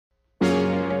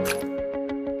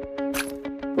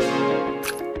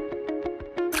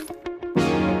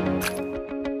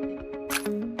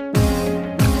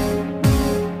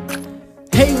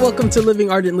welcome to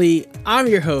Living Ardently. I'm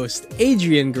your host,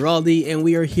 Adrian Giraldi, and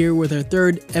we are here with our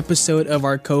third episode of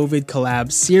our COVID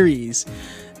collab series.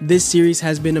 This series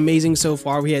has been amazing so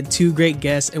far. We had two great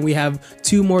guests, and we have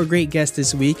two more great guests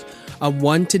this week.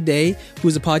 One today,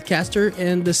 who's a podcaster,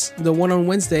 and the one on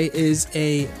Wednesday is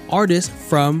a artist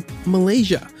from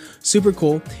Malaysia. Super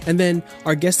cool. And then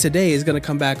our guest today is going to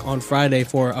come back on Friday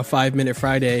for a 5-Minute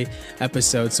Friday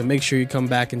episode, so make sure you come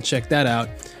back and check that out.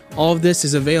 All of this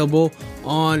is available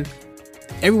on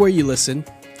everywhere you listen,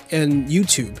 and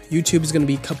YouTube. YouTube is going to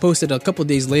be posted a couple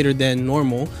days later than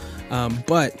normal,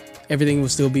 but everything will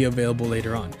still be available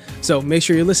later on. So make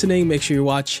sure you're listening, make sure you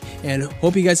watch, and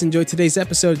hope you guys enjoyed today's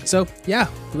episode. So yeah,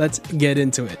 let's get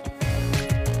into it.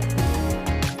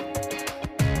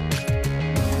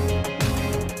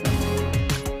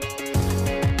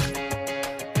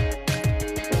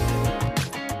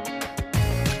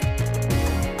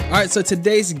 All right, so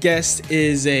today's guest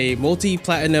is a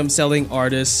multi-platinum selling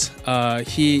artist.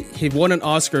 He won an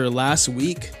Oscar last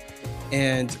week,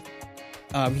 and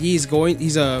he's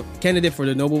a candidate for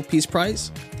the Nobel Peace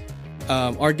Prize.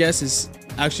 Our guest is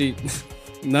actually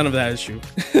none of that is true,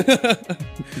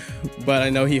 but I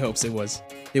know he hopes it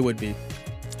would be.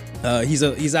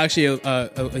 He's actually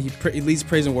he leads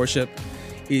praise and worship.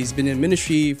 He's been in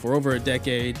ministry for over a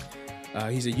decade.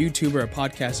 He's a YouTuber, a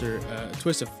podcaster,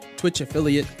 Twitch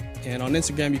affiliate, and on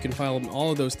Instagram you can follow him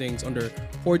all of those things under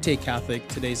Forte Catholic.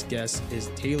 Today's guest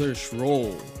is Taylor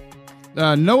Schroll.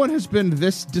 No one has been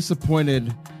this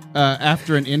disappointed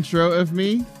after an intro of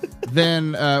me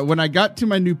than when I got to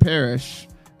my new parish.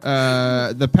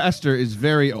 The pastor is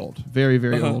very old, very,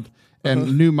 very old,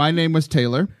 and knew my name was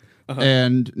Taylor,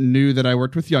 and knew that I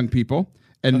worked with young people,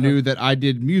 and knew that I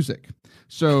did music.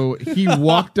 So he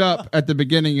walked up at the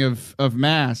beginning of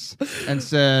Mass and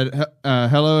said,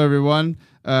 hello, everyone.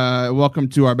 Welcome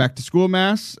to our back to school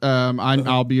Mass.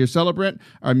 I'll be your celebrant.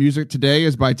 Our music today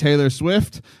is by Taylor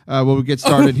Swift. We'll get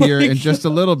started here in just a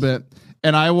little bit.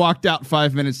 And I walked out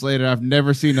 5 minutes later. I've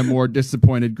never seen a more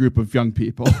disappointed group of young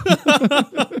people.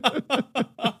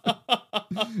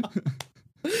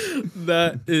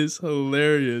 That is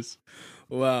hilarious.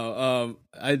 Wow.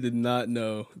 I did not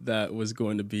know that was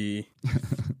going to be.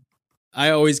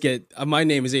 I always get my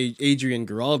name is Adrian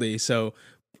Giraldi, so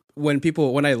when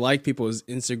I like people's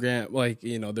Instagram, like,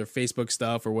 their Facebook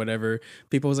stuff or whatever,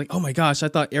 people was like, "Oh my gosh, I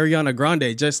thought Ariana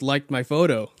Grande just liked my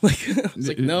photo." Like, I was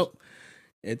like, "Nope,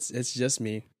 it's just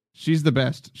me." She's the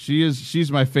best.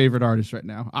 She's my favorite artist right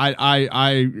now.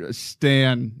 I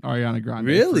stan Ariana Grande.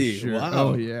 Really? For sure. Wow.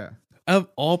 Oh yeah. Of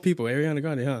all people, Ariana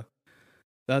Grande, huh?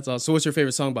 That's awesome. So what's your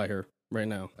favorite song by her right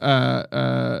now?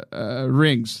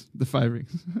 Rings, the 5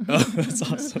 Rings. Oh, that's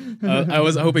awesome. I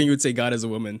was hoping you would say God is a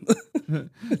Woman.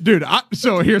 Dude,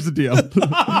 so here's the deal.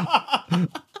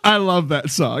 I love that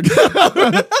song.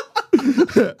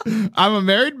 I'm a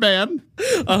married man,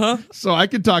 so I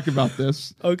can talk about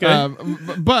this. Okay.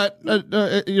 But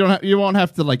you won't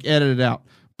have to like edit it out.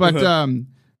 But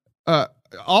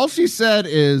all she said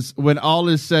is, when all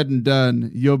is said and done,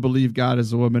 you'll believe God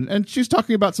is a woman. And she's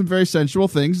talking about some very sensual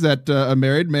things that a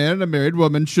married man and a married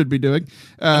woman should be doing.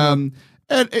 And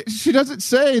she doesn't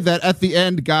say that at the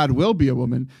end God will be a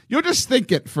woman. You'll just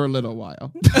think it for a little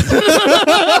while.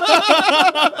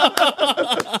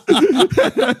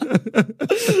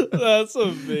 That's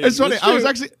amazing. It's funny.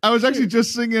 I was actually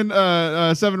just singing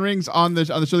 7 Rings on the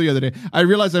show the other day. I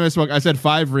realized I misspoke. I said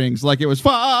 5 rings, like it was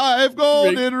 5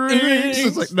 golden rings.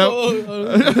 It's like, no.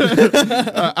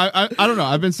 I don't know.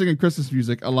 I've been singing Christmas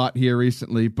music a lot here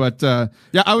recently, but yeah,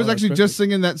 I was actually just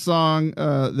singing that song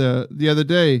the other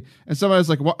day, and somebody was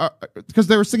like, because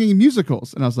they were singing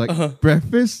musicals, and I was like,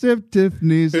 breakfast at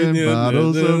Tiffany's and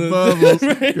bottles of bubbles,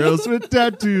 right. Girls with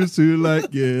tattoos who like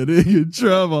getting in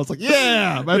trouble. I was like,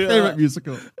 yeah, my favorite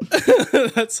musical.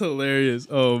 That's hilarious.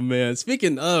 Oh man,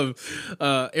 speaking of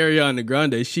Ariana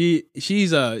Grande, she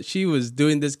was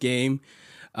doing this game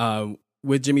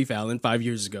with Jimmy Fallon 5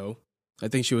 years ago. I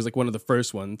think she was like one of the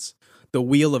first ones, the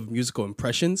Wheel of Musical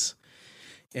Impressions.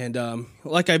 And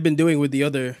like I've been doing with the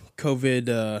other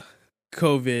COVID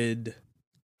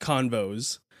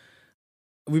convos,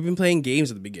 we've been playing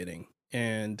games at the beginning.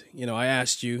 And, I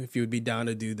asked you if you would be down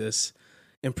to do this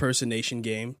impersonation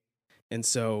game. And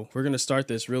so we're going to start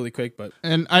this really quick.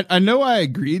 And I know I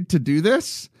agreed to do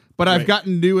this, but I've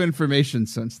gotten new information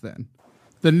since then.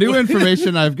 The new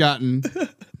information I've gotten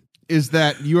is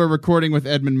that you are recording with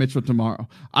Edmund Mitchell tomorrow.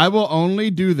 I will only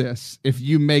do this if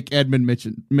you make Edmund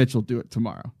Mitchell do it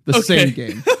tomorrow. The same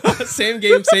game. Same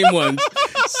game, same ones,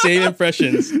 same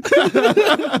impressions.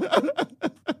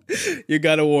 You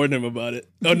got to warn him about it.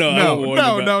 Oh, no, I won't warn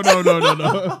him about it.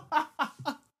 No.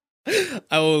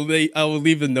 I will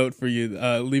leave a note for you.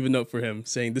 Leave a note for him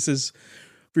saying this is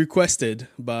requested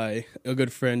by a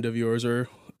good friend of yours or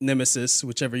nemesis,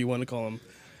 whichever you want to call him.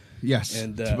 Yes,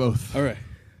 And to both. All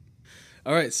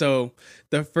right. So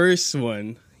the first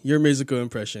one, your musical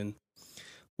impression,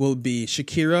 will be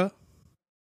Shakira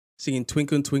singing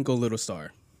 "Twinkle Twinkle Little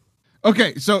Star."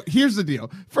 Okay, so here's the deal.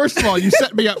 First of all, you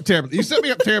set me up terribly. You set me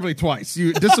up terribly twice.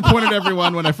 You disappointed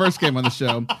everyone when I first came on the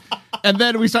show. And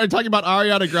then we started talking about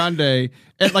Ariana Grande.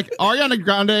 And like Ariana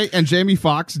Grande and Jamie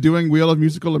Foxx doing Wheel of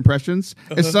Musical Impressions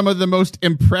is some of the most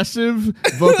impressive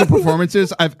vocal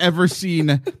performances I've ever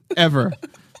seen, ever.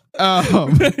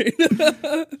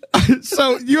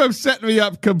 So you have set me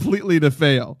up completely to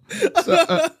fail.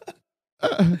 So,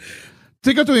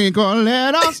 Twinkle, twinkle,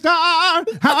 little star,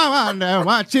 I wonder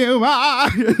what you are.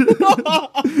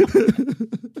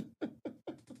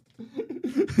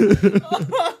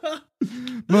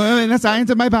 Moving the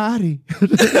science of my body.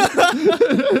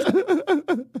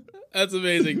 That's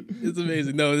amazing. It's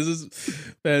amazing. No, this is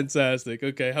fantastic.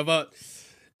 Okay, how about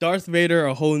Darth Vader,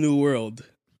 A Whole New World?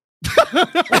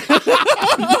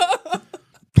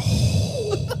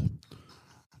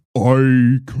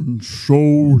 I can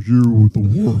show you the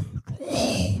world.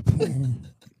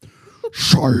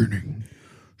 Shining,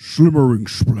 shimmering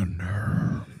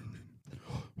splendor.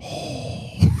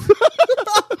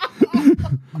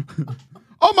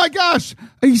 Oh my gosh!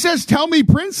 He says, "Tell me,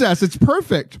 princess." It's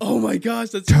perfect. Oh my gosh,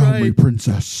 that's Tell right. me,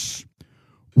 princess,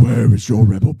 where is your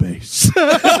rebel base?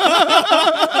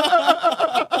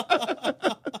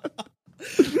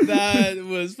 That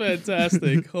was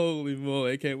fantastic. Holy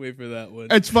moly, I can't wait for that one.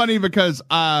 It's funny because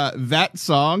that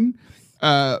song,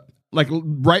 like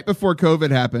right before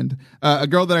COVID happened, a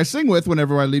girl that I sing with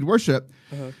whenever I lead worship,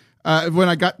 when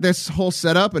I got this whole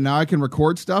setup and now I can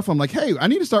record stuff, I'm like, hey, I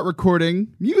need to start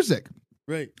recording music.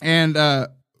 Right. And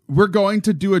we're going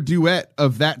to do a duet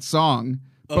of that song,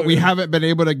 but we haven't been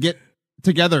able to get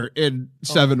together in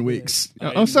 7 weeks.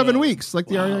 7 weeks, like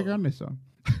the Ariana Grande song.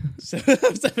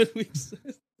 7 weeks.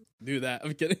 Do that.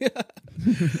 I'm kidding.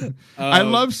 I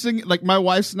love singing. Like my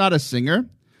wife's not a singer.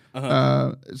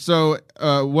 So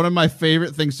one of my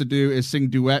favorite things to do is sing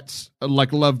duets,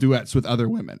 like love duets with other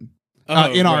women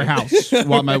in our house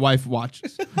while my wife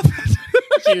watches.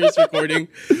 Cheers recording.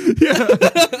 Yeah.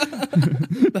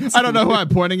 I don't know who I'm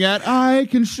pointing at. I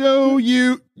can show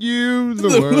you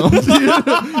the world.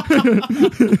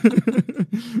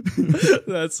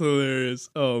 That's hilarious.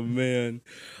 Oh man.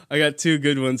 I got two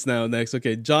good ones now next.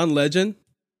 Okay, John Legend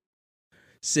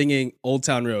singing Old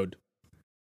Town Road.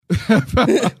 All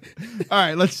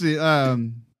right, let's see.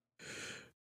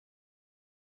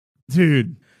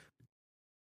 Dude,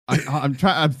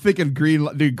 I'm thinking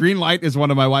Green Light is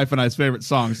one of my wife and I's favorite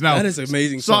songs. Now that is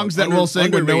amazing. Songs that we'll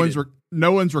sing when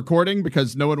no one's recording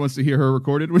because no one wants to hear her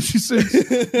recorded when she sings.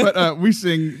 But we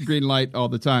sing Green Light all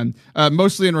the time,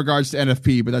 mostly in regards to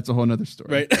NFP, but that's a whole nother story.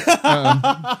 Right.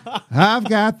 I've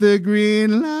got the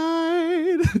green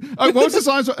light. What was the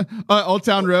song? Old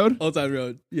Town Road. Old Town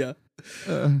Road. Yeah.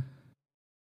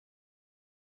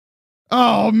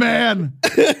 Oh man. I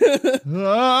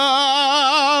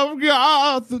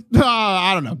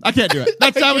don't know. I can't do it.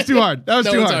 That was too hard. That was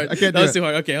too hard. I can't do it. That was too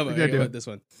hard. Okay, how about this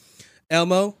one?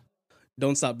 Elmo,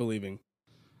 Don't Stop Believing.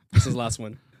 This is the last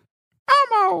one.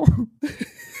 Elmo.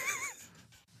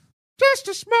 Just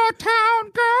a small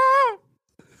town girl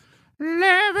living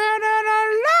in a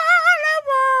lonely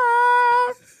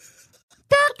world.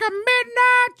 Took a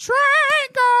midnight train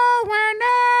going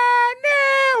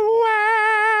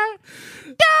anywhere.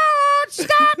 Don't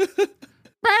stop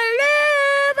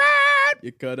believing.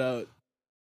 You cut out.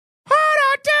 Hold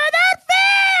on to that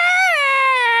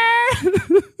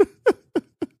feeling.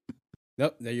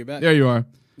 Nope, there you're back. There you are.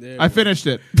 I finished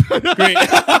it. Great.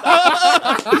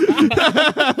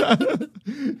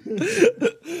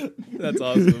 That's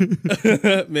awesome.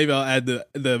 Maybe I'll add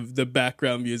the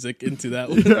background music into that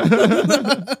one.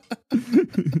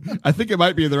 I think it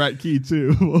might be in the right key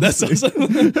too. That's awesome.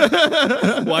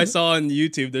 Well, I saw on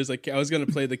YouTube there's I was gonna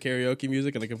play the karaoke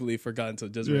music and I completely forgot until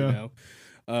just right now.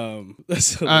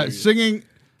 That's singing.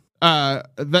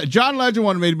 That John Legend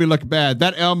one made me look bad.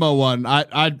 That Elmo one,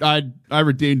 I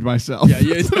redeemed myself. Yeah,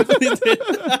 you definitely did.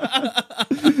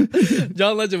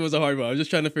 John Legend was a hard one. I was just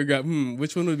trying to figure out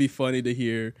which one would be funny to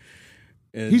hear.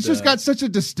 And, he's just got such a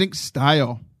distinct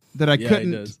style that I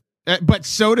couldn't. He does. But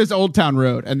so does Old Town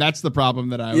Road, and that's the problem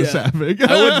that I was having.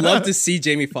 I would love to see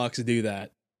Jamie Foxx do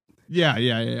that.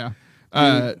 Yeah.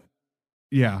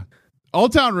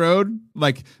 Old Town Road,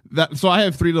 like that. So I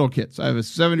have 3 little kids. I have a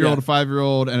 7-year-old, a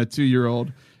 5-year-old, and a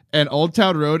 2-year-old. And Old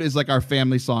Town Road is like our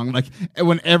family song. Like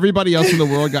when everybody else in the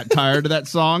world got tired of that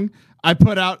song, I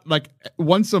put out like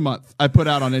once a month. I put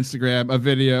out on Instagram a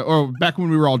video, or back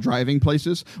when we were all driving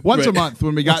places, once a month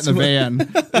when we got in the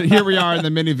van. And here we are in the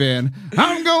minivan.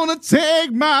 I'm gonna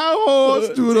take my horse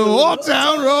to the old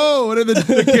town road, and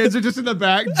the kids are just in the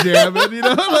back jamming, you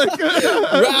know, like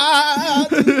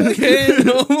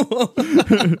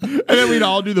and then we'd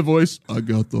all do the voice. I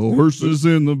got the horses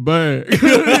in the back.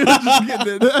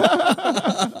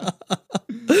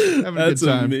 That's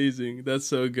amazing. That's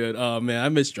so good. Oh man, I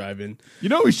miss driving. You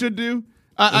know what we should do?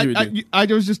 I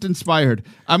was just inspired.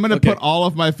 I'm going to put all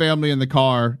of my family in the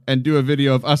car and do a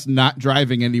video of us not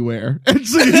driving anywhere and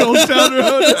see the Old Town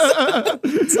Road.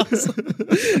 That's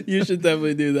awesome. You should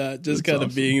definitely do that. Just kind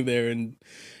of being there, and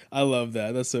I love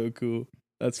that. That's so cool.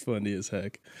 That's funny as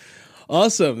heck.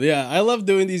 Awesome. Yeah, I love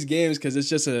doing these games because it's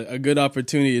just a good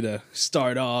opportunity to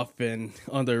start off and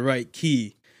on the right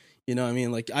key. You know what I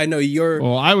mean? Like, I know you're...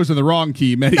 Well, I was in the wrong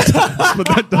key many times, but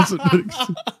that doesn't make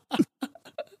sense.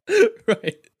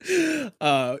 Right.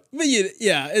 But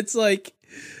yeah, it's like,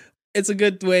 it's a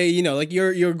good way, you know, like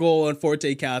your goal on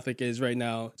Forte Catholic is right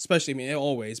now, especially, I mean,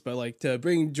 always, but like to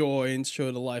bring joy and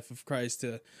show the life of Christ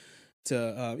to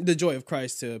the joy of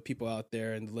Christ to people out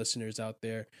there and the listeners out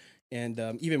there. And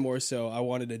even more so, I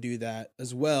wanted to do that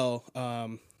as well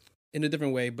in a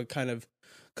different way, but kind of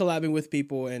collabing with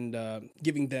people and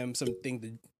giving them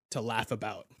something to laugh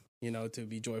about, you know, to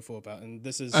be joyful about. And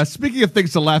this is speaking of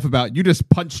things to laugh about, you just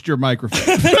punched your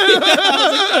microphone.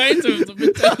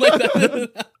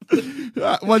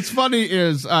 What's funny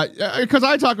is because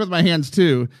I talk with my hands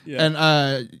too,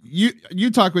 and you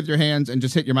talk with your hands and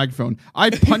just hit your microphone.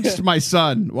 I punched my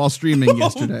son while streaming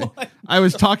yesterday. I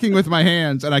was talking with my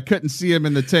hands and I couldn't see him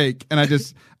in the take, and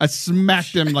I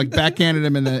smacked him, like backhanded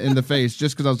him in the face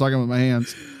just because I was talking with my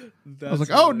hands. I was like,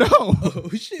 oh no! Oh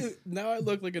shoot! Now I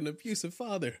look like an abusive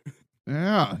father.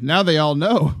 Yeah, now they all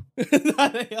know. Now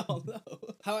they all know.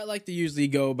 How I like to usually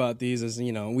go about these is,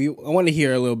 you know, I want to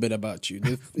hear a little bit about you.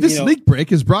 This sneak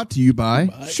break is brought to you by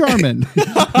Charmin.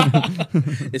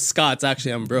 It's Scott's.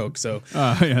 Actually, I'm broke, so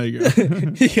yeah, you go.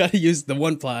 You gotta use the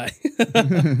one ply.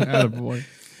 Attaboy.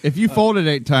 If you fold it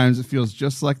 8 times, it feels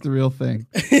just like the real thing.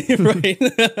 Right.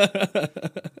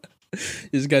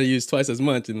 You just got to use twice as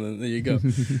much, and then there you go.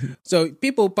 So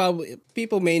people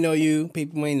may know you,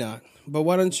 people may not. But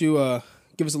why don't you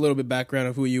give us a little bit background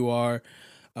of who you are,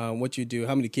 what you do,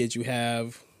 how many kids you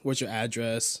have, what's your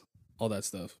address, all that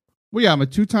stuff. Well, yeah, I'm a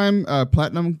 2-time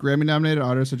platinum Grammy-nominated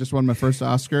artist. I just won my first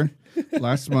Oscar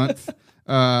last month.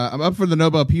 I'm up for the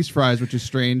Nobel Peace Prize, which is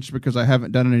strange because I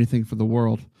haven't done anything for the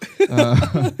world.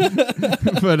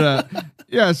 But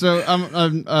yeah, so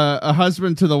I'm a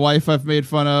husband to the wife I've made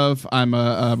fun of. I'm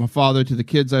a father to the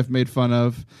kids I've made fun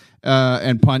of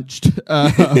and punched.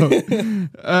 Yeah,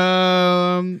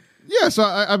 so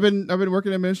I've been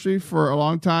working in ministry for a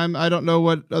long time. I don't know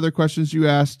what other questions you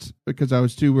asked because I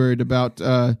was too worried about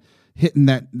hitting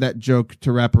that joke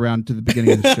to wrap around to the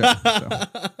beginning of the show.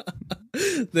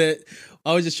 So.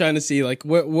 I was just trying to see, like,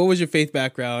 what was your faith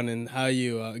background and how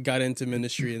you got into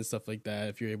ministry and stuff like that,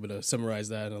 if you're able to summarize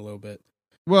that in a little bit.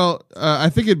 Well, I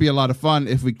think it'd be a lot of fun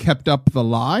if we kept up the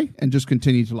lie and just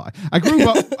continued to lie. I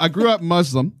grew up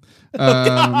Muslim.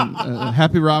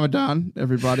 Happy Ramadan,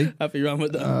 everybody. Happy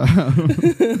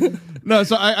Ramadan. No,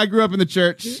 so I grew up in the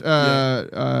church.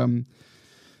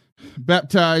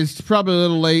 Baptized probably a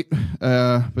little late,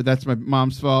 but that's my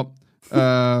mom's fault.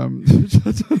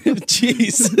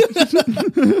 Jeez.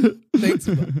 Thanks.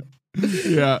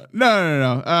 Yeah.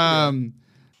 No.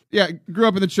 Yeah, grew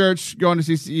up in the church, going to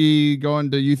CCE, going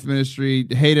to youth ministry,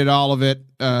 hated all of it.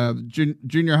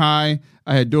 Junior high,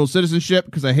 I had dual citizenship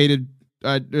because I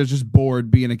was just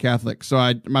bored being a Catholic. So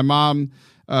I told my mom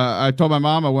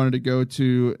I wanted to go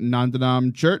to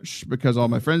non-denom church because all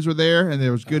my friends were there and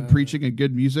there was good preaching and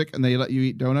good music and they let you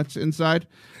eat donuts inside.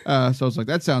 So I was like,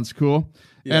 that sounds cool.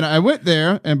 Yeah. And I went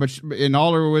there, but in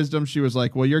all her wisdom, she was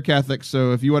like, well, you're Catholic,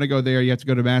 so if you want to go there, you have to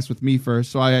go to Mass with me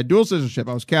first. So I had dual citizenship.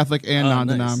 I was Catholic and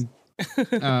non-denom.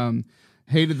 Nice.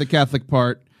 Hated the Catholic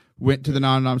part, went to the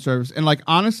non-denom service, and, like,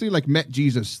 honestly, like, met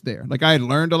Jesus there. Like, I had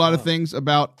learned a lot of things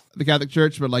about the Catholic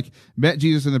Church, but, like, met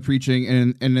Jesus in the preaching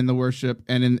and in the worship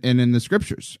and in the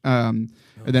scriptures. And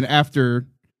then after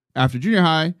junior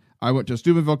high, I went to a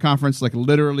Steubenville conference like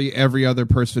literally every other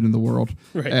person in the world.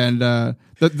 Right. And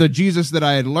the Jesus that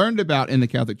I had learned about in the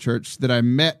Catholic Church, that I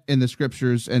met in the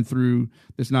scriptures and through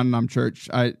this non-denom church,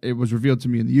 it was revealed to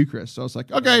me in the Eucharist. So I was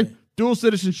like, okay, dual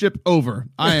citizenship over.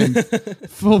 I am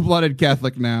full-blooded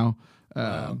Catholic now.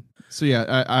 Wow. So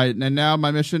yeah, and now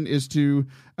my mission is to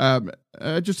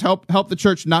just help the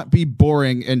church not be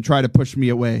boring and try to push me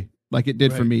away. like it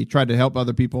did for Right. me. Tried to help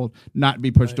other people not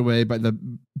be pushed away by the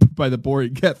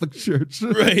boring Catholic Church.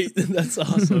 Right. That's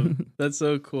awesome. That's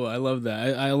so cool. I love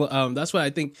that. I that's what I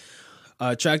think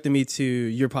attracted me to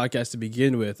your podcast to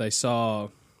begin with. I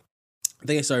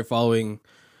think I started following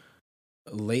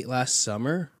late last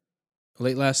summer.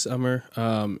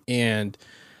 And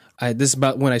this is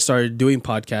about when I started doing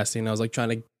podcasting. I was like trying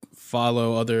to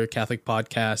follow other Catholic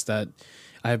podcasts that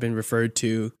I have been referred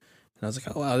to. And I was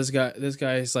like, oh wow, this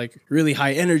guy is like really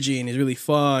high energy and he's really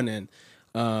fun.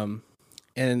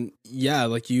 And yeah,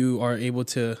 like you are able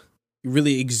to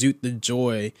really exude the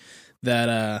joy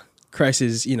that Christ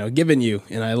is, given you.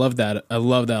 And I love that. I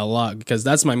love that a lot because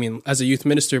that's as a youth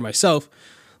minister myself,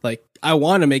 like I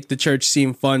want to make the church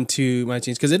seem fun to my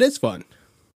teens because it is fun.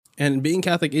 And being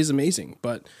Catholic is amazing,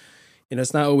 but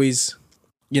it's not always,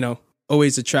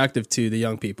 always attractive to the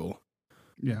young people.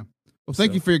 Yeah. Well,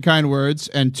 thank you for your kind words.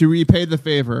 And to repay the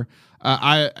favor,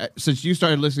 since you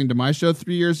started listening to my show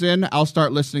 3 years in, I'll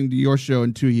start listening to your show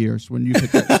in 2 years when you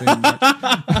hit that same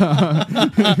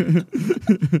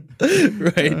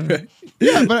mark. Right.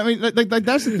 Yeah, but I mean, like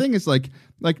that's the thing. Is like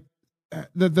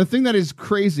the thing that is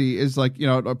crazy is like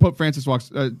Pope Francis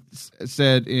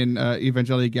said in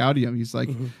Evangelii Gaudium. He's like,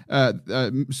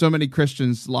 so many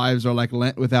Christians' lives are like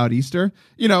Lent without Easter.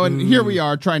 And here we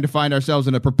are trying to find ourselves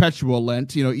in a perpetual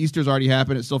Lent. Easter's already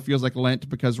happened. It still feels like Lent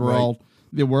because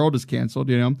the world is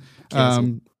canceled.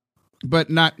 But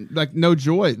not like no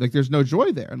joy. Like there's no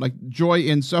joy there. Like joy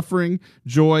in suffering,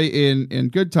 joy in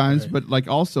good times, but like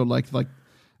also like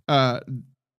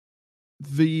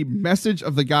the message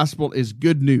of the gospel is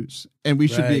good news, and we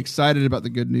should be excited about the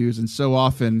good news. And so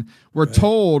often we're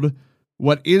told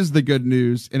what is the good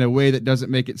news in a way that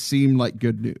doesn't make it seem like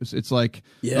good news. It's like,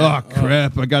 oh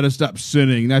crap, I got to stop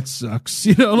sinning. That sucks.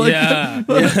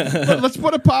 Let's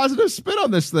put a positive spin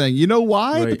on this thing. You know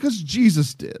why? Right. Because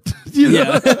Jesus did.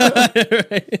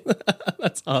 Right.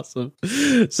 That's awesome.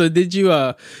 So did you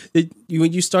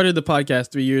when you started the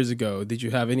podcast 3 years ago, did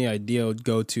you have any idea it would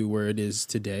go to where it is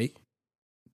today?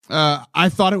 I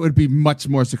thought it would be much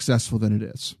more successful than it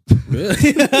is.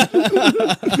 Really?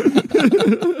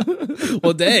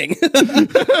 Well, dang.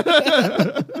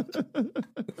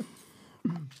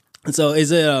 So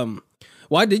is it,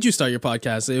 why did you start your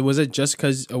podcast? Was it just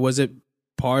was it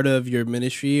part of your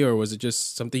ministry, or was it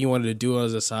just something you wanted to do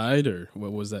as a side, or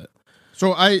what was that?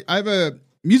 So I have a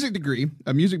music degree,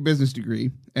 a music business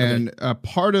degree. And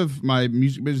part of my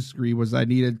music business degree was I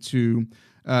needed to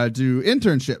do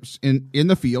internships in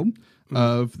the field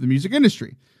of the music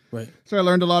industry. Right. So I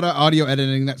learned a lot of audio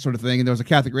editing, that sort of thing. And there was a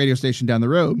Catholic radio station down the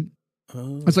road. I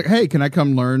was like, hey, can I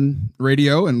come learn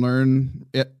radio and learn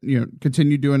it,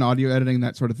 continue doing audio editing,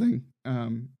 that sort of thing.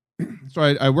 So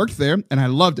I worked there and I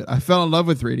loved it. I fell in love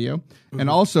with radio, and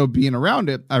also being around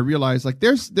it, I realized like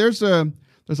there's a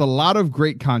lot of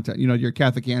great content, your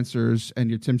Catholic Answers and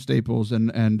your Tim Staples and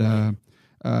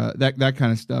that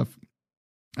kind of stuff.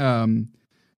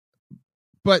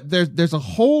 But there's a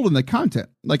hole in the content.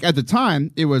 Like at the time,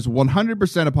 it was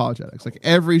 100% apologetics. Like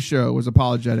every show was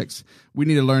apologetics. We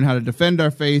need to learn how to defend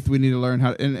our faith. We need to learn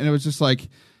how to, and it was just like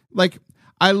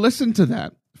I listened to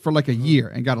that for like a year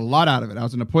and got a lot out of it. I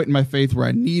was in a point in my faith where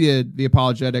I needed the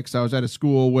apologetics. I was at a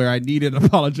school where I needed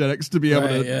apologetics to be able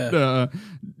to,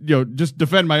 just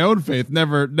defend my own faith.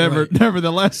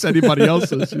 Nevertheless, anybody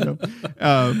else's,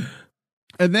 And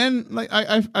then like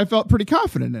I felt pretty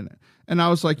confident in it. And I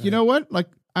was like, you know what? Like,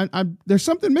 there's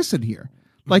something missing here.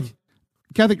 Like,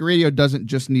 Catholic radio doesn't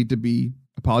just need to be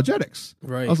apologetics.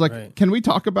 Right. I was like, can we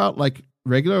talk about like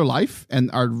regular life and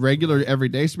our regular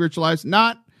everyday spiritual lives?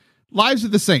 Not Lives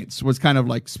of the Saints was kind of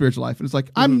like spiritual life. And it's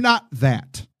like, I'm not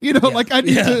that. Like I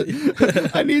need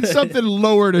to, I need something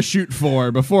lower to shoot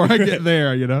for before I get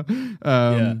there,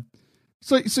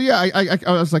 So I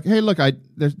was like, hey, look,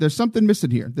 there's something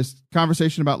missing here. This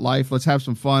conversation about life. Let's have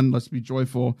some fun. Let's be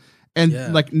joyful.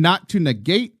 And like not to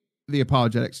negate the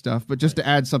apologetic stuff, but just to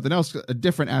add something else, a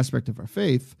different aspect of our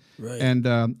faith. Right. And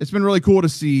it's been really cool to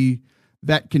see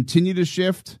that continue to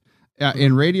shift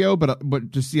in radio,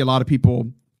 but to see a lot of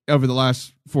people over the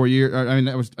last 4 years. I mean,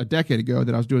 that was a decade ago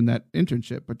that I was doing that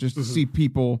internship, but just to see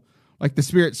people like the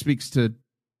Spirit speaks the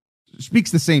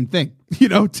same thing,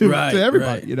 to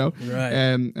everybody, Right.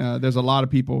 And there's a lot of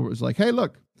people who was like, hey,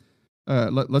 look,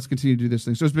 let's continue to do this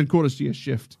thing. So it's been cool to see a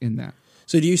shift in that.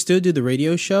 So do you still do the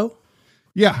radio show?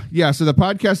 Yeah. So the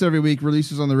podcast every week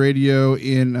releases on the radio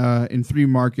in 3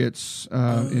 markets,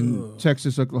 in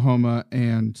Texas, Oklahoma,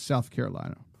 and South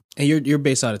Carolina. And you're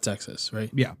based out of Texas, right?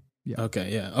 Yeah.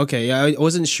 Okay. Yeah. I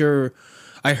wasn't sure.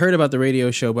 I heard about the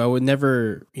radio show, but I would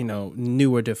never,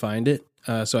 knew where to find it.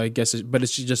 So I guess, but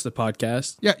it's just a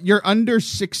podcast. Yeah, you're under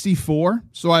 64,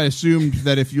 so I assumed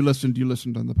that if you listened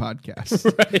on the podcast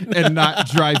and not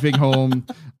driving home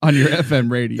on your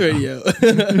FM radio.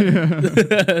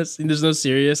 There's no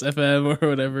Sirius FM or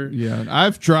whatever. Yeah,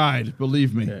 I've tried,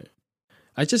 believe me. Yeah.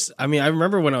 I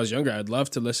remember when I was younger, I'd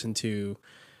love to listen to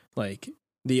like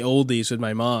the oldies with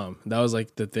my mom. That was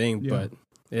like the thing, but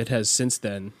it has since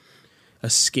then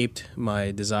escaped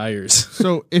my desires.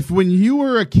 So if when you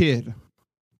were a kid,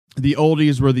 the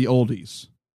oldies were the oldies,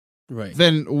 right?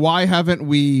 Then why haven't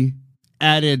we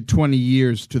added 20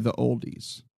 years to the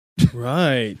oldies?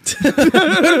 Right.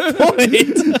 Good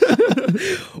point.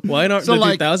 Why not the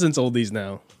 2000s oldies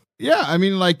now? Yeah, I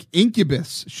mean, like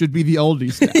Incubus should be the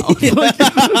oldies now.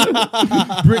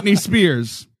 Britney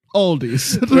Spears,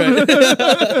 oldies.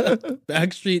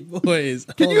 Backstreet Boys.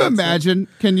 Can you imagine?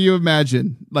 Can you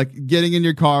imagine, like getting in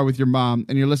your car with your mom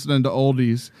and you're listening to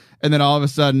oldies, and then all of a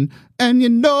sudden, and you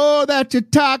know that you're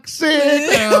toxic.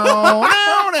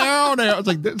 It's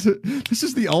like this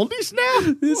is the oldies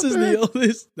now. This is the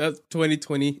oldest. That's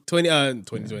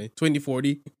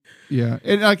 2040. Yeah,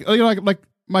 and like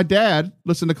my dad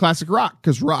listened to classic rock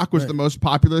because rock was the most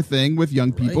popular thing with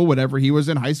young people whenever he was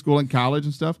in high school and college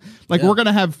and stuff. Like we're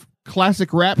gonna have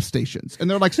classic rap stations, and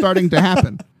they're like starting to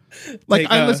happen. Like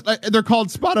they're called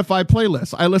Spotify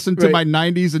playlists. I listen to my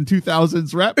 90s and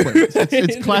 2000s rap playlists.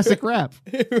 It's classic rap.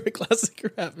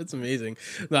 Classic rap. It's amazing.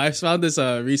 No, I found this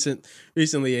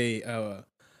recently a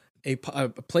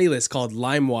playlist called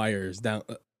LimeWire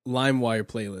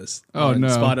playlist on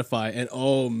Spotify, and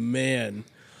oh man,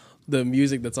 the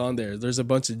music that's on there's a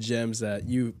bunch of gems that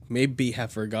you maybe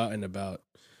have forgotten about.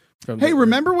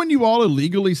 Remember when you all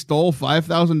illegally stole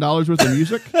 $5,000 worth of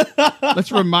music?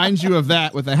 Let's remind you of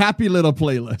that with a happy little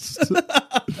playlist.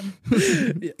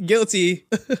 Guilty.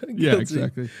 Yeah,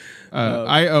 exactly.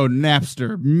 I owe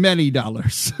Napster many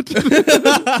dollars.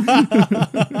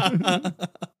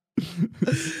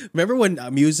 Remember when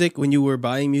when you were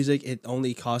buying music, it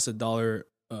only cost $1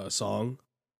 a song?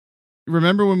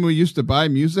 Remember when we used to buy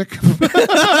music?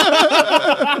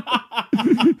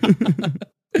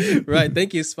 Right.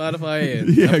 Thank you, Spotify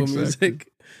and Apple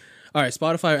Music. All right,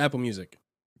 Spotify or Apple Music?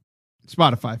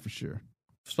 Spotify for sure.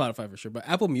 But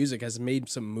Apple Music has made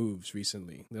some moves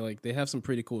recently. They have some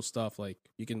pretty cool stuff. Like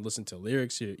you can listen to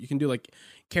lyrics here. You can do like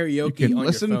karaoke. You can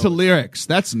listen to lyrics.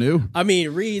 That's new. I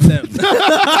mean, read them.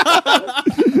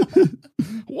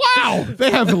 Wow,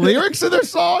 they have lyrics in their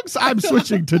songs. I'm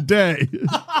switching today.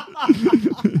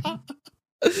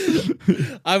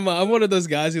 I'm one of those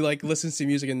guys who like listens to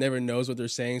music and never knows what they're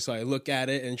saying, so I look at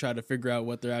it and try to figure out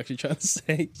what they're actually trying to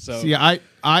say. So see, I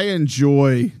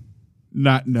enjoy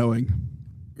not knowing.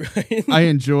 Right? I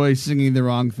enjoy singing the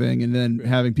wrong thing and then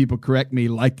having people correct me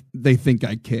like they think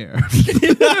I care.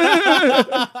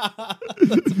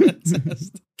 That's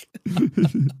fantastic.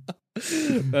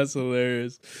 That's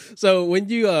hilarious. So when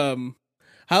you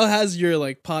how has your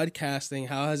like podcasting,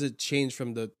 how has it changed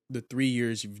from the 3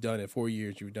 years you've done it, 4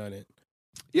 years you've done it?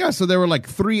 Yeah, so there were like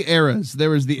 3 eras. There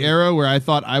was the era where I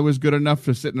thought I was good enough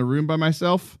to sit in a room by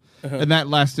myself, and that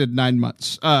lasted 9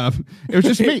 months. It was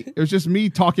just me. It was just me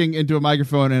talking into a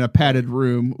microphone in a padded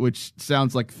room, which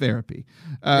sounds like therapy.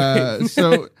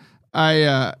 So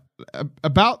I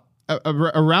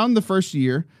around the first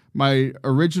year, my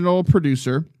original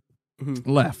producer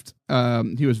left.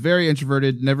 He was very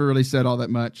introverted, never really said all that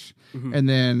much. And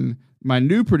then my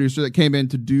new producer that came in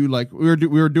to do like we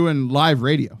were doing live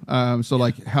radio, so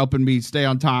like helping me stay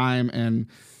on time and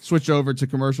switch over to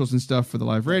commercials and stuff for the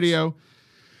live radio.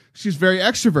 She's very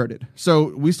extroverted,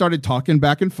 so we started talking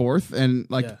back and forth and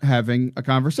like having a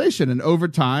conversation. And over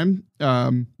time,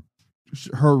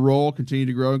 her role continued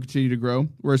to grow.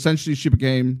 Where essentially she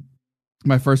became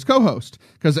my first co-host,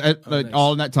 because nice.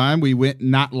 All in that time we went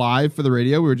not live for the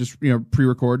radio. We were just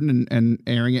pre-recording and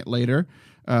airing it later.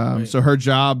 Right. So her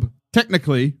job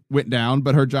technically went down,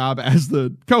 but her job as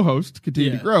the co-host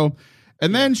continued to grow.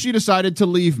 And then she decided to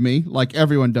leave me, like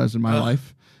everyone does in my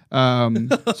life.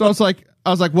 So I was like,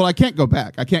 well, I can't go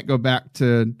back. I can't go back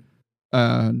to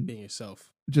being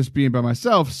yourself, just being by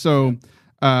myself. So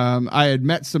I had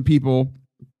met some people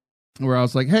where I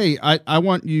was like, hey, I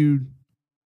want you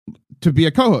to be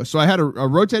a co-host. So I had a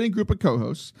rotating group of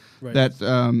co-hosts that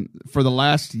for the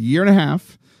last year and a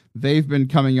half, they've been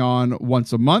coming on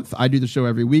once a month. I do the show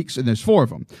every week, and there's 4 of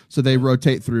them. So they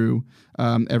rotate through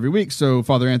every week. So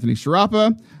Father Anthony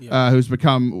Sharapa, who's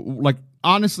become like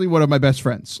honestly one of my best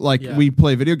friends. Like we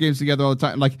play video games together all the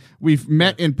time. Like we've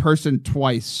met in person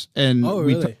twice, and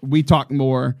we talk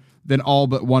more than all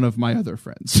but one of my other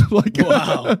friends. Like,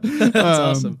 wow, that's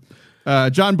awesome.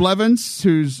 John Blevins,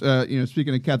 who's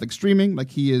speaking of Catholic streaming, like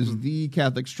he is the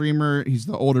Catholic streamer. He's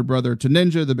the older brother to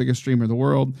Ninja, the biggest streamer in the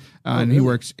world, and really?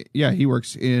 He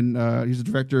works in. He's a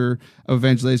director of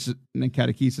evangelization and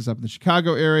catechesis up in the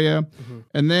Chicago area,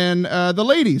 and then the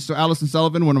ladies. So Allison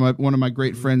Sullivan, one of my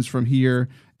great friends from here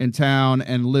in town,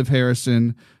 and Liv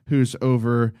Harrison, who's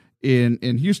over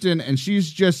in Houston, and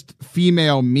she's just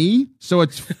female me, so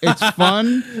it's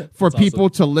fun for people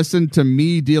to listen to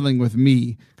me dealing with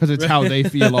me because it's how they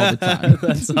feel all the time.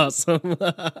 That's awesome.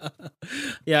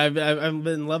 Yeah, I've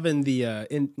been loving the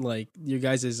you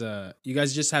guys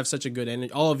just have such a good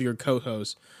energy. All of your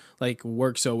co-hosts like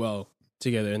work so well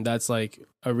together, and that's like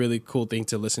a really cool thing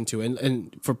to listen to.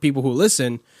 And for people who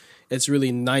listen, it's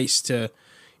really nice to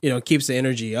keeps the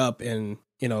energy up, and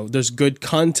there's good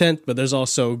content, but there's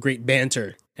also great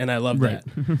banter, and I love that.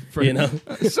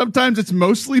 Sometimes it's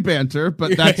mostly banter,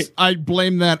 but I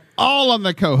blame that all on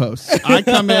the co-hosts. I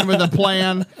come in with a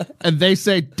plan, and they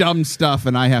say dumb stuff,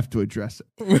 and I have to address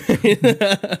it.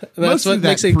 That's mostly what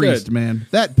makes it priest, good. Man.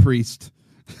 That priest.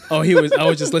 Oh, I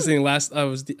was just listening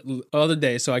the other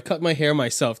day, so I cut my hair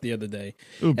myself the other day.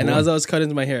 Ooh, and as I was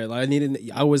cutting my hair,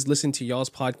 I was listening to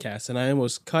y'all's podcast, and I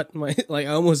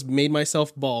almost made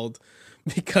myself bald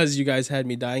because you guys had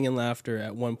me dying in laughter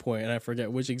at one point, and I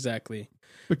forget which exactly.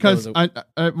 Because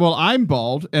I'm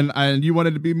bald, and you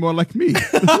wanted to be more like me.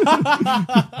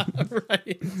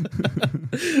 Right.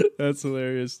 That's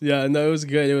hilarious. Yeah, no, it was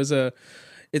good.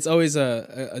 It's always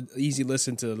a easy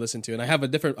listen to, and I have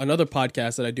another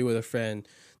podcast that I do with a friend,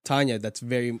 Tanya.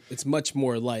 It's much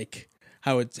more like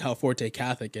how Forte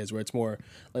Catholic is, where it's more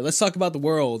like let's talk about the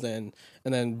world and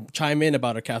then chime in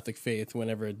about our Catholic faith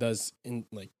whenever it does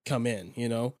come in,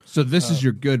 So this is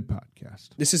your good podcast.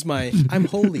 This is my I'm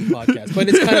holy podcast, but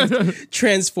it's kind of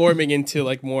transforming into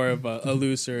like more of a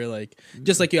looser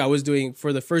just like I was doing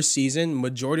for the first season.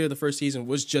 Majority of the first season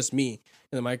was just me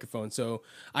in the microphone, so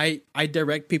I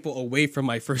direct people away from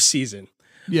my first season.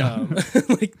 Yeah.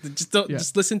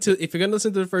 Just listen to, if you're going to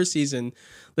listen to the first season,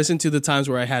 listen to the times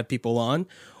where I had people on,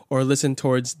 or listen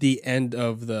towards the end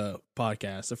of the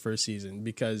podcast, the first season,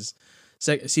 because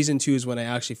season 2 is when I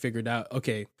actually figured out,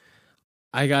 okay,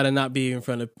 I got to not be in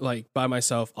front of by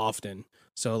myself often.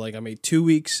 So I made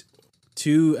 2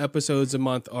 episodes a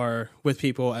month are with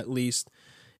people at least.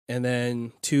 And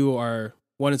then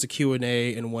 1 is a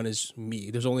Q&A and 1 is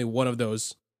me. There's only one of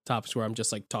those topics where I'm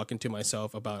just talking to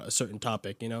myself about a certain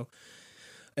topic,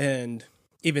 and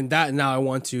even that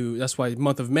now that's why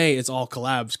month of May it's all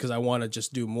collabs, because I want to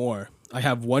just do more. I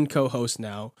have one co-host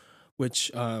now,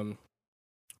 which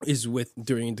is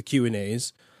during the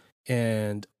Q&As,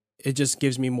 and it just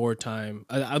gives me more time.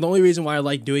 The only reason why I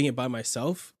like doing it by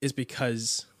myself is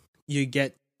because you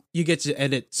get to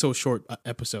edit so short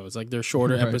episodes. They're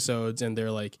shorter episodes, and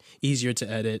they're easier to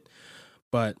edit,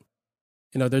 but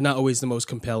they're not always the most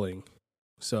compelling.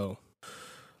 So,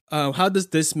 how does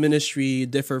this ministry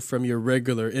differ from your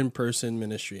regular in-person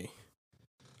ministry?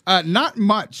 Not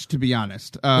much, to be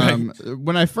honest.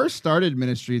 When I first started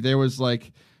ministry, there was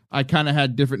I kind of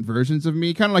had different versions of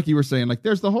me, kind of like you were saying,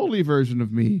 there's the holy version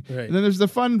of me, and then there's the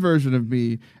fun version of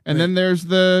me, and then there's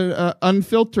the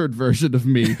unfiltered version of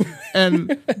me.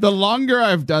 And the longer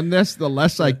I've done this, the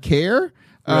less I care.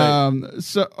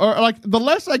 The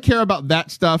less I care about that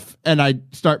stuff, and I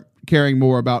start caring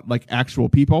more about actual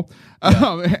people,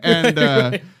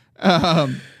 and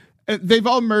they've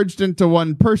all merged into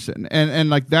one person,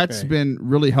 and that's been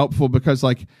really helpful, because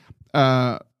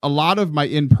a lot of my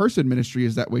in-person ministry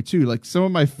is that way too. Some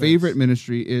of my favorite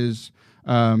ministry is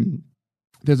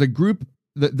there's a group,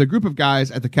 the group of guys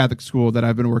at the Catholic school that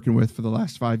I've been working with for the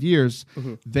last 5 years.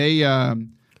 They're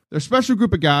a special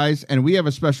group of guys, and we have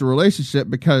a special relationship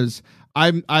because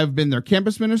I've been their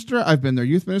campus minister, I've been their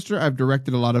youth minister, I've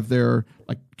directed a lot of their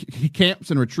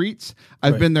camps and retreats.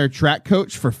 I've been their track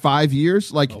coach for 5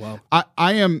 years. I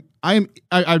am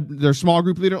their small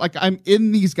group leader. I'm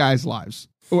in these guys' lives,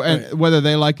 and whether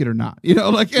they like it or not,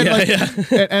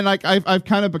 and I've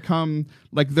kind of become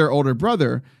their older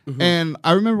brother. And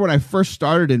I remember when I first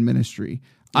started in ministry,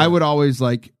 I would always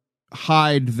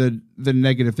hide the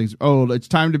negative things. Oh, it's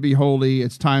time to be holy.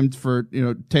 It's time for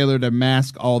Taylor to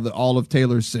mask all of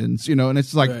Taylor's sins. And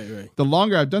it's the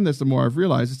longer I've done this, the more I've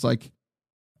realized it's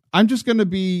I'm just going to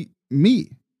be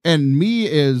me, and me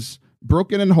is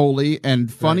broken and holy and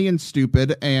funny and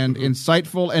stupid and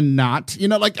insightful and not.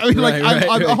 I'm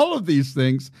all of these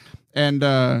things, and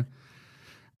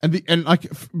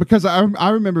because I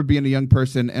remember being a young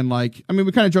person, and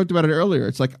we kind of joked about it earlier.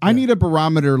 It's I need a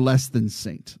barometer less than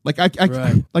saint.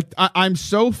 I'm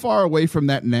so far away from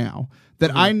that now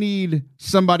that I need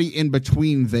somebody in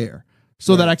between there.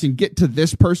 so that I can get to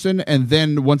this person. And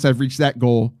then once I've reached that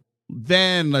goal,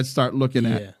 then let's start looking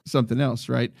at something else.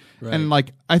 Right. And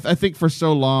like, I think for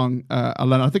so long,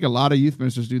 I think a lot of youth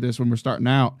ministers do this when we're starting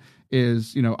out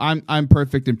is, you know, I'm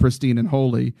perfect and pristine and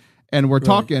holy. And we're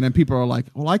talking and people are like,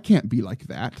 well, I can't be like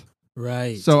that.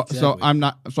 Right. So I'm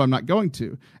not going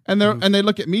to. And they're and they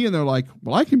look at me and they're like,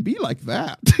 well, I can be like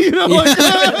that. You know, like,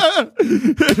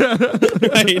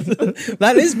 right.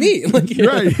 That is me. Like,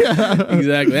 right. Yeah.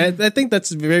 Exactly. I think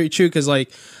that's very true because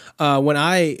like when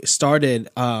I started,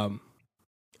 well,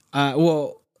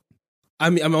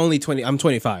 I'm only 20. I'm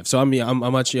 25, so I'm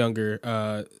much younger.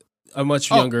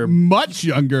 Much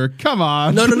younger. Come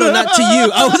on. No, not to you.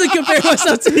 I wasn't comparing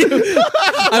myself to you.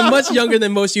 I'm much younger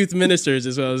than most youth ministers,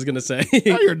 is what I was gonna say.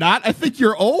 No, you're not. I think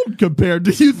you're old compared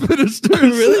to youth ministers.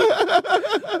 Really?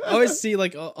 I always see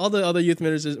like all the other youth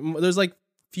ministers. There's like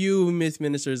few youth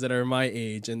ministers that are my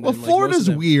age, and well, then, Florida's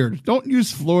weird. Don't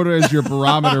use Florida as your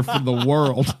barometer for the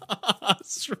world.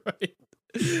 That's right.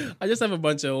 I just have a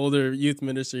bunch of older youth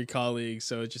ministry colleagues,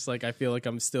 so it's just like I feel like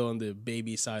I'm still on the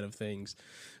baby side of things.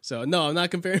 So no, I'm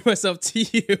not comparing myself to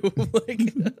you.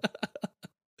 Like,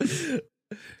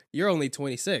 you're only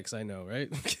 26, I know, right?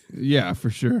 Yeah, for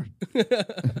sure.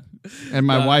 And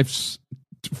my wife's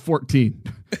 14.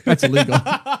 That's illegal.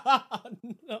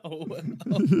 No.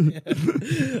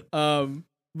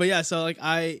 But yeah, so like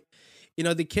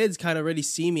the kids kind of already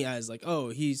see me as like, oh,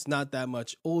 he's not that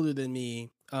much older than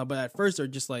me. But at first they're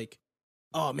just like,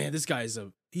 oh man, this guy's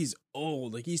he's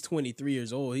old. Like he's 23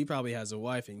 years old. He probably has a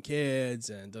wife and kids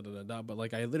and da da da da. But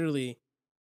like I literally,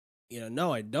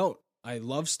 no, I don't. I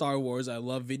love Star Wars. I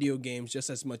love video games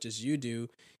just as much as you do.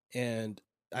 And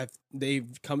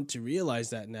they've come to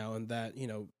realize that now, and that,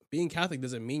 being Catholic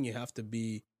doesn't mean you have to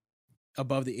be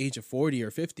above the age of 40 or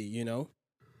 50, and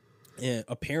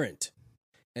a parent.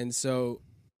 And so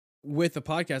with the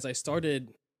podcast, I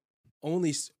started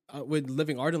only with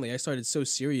Living Ardently, I started so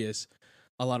serious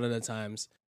a lot of the times.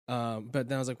 But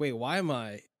then I was like, wait, why am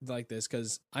I like this?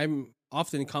 Because I'm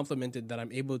often complimented that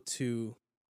I'm able to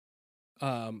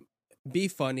be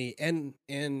funny and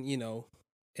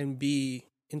be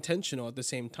intentional at the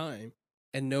same time,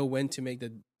 and know when to make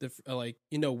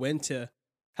when to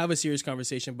have a serious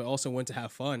conversation, but also when to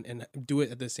have fun and do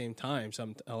it at the same time.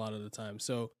 A lot of the time.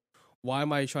 So why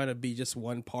am I trying to be just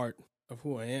one part of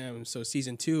who I am? So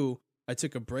season 2, I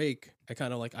took a break.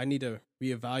 I need to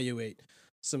reevaluate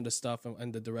some of the stuff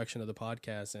and the direction of the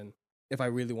podcast, and if I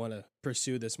really want to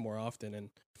pursue this more often.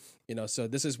 And so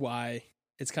this is why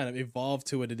it's kind of evolved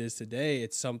to what it is today.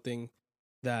 It's something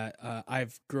that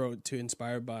I've grown to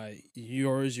inspired by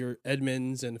your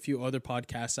Edmonds, and a few other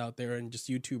podcasts out there, and just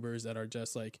YouTubers that are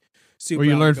just like super. Well,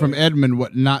 you learned from Edmund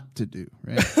what not to do,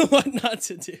 right? What not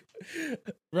to do,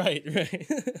 right.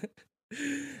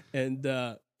 And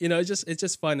it's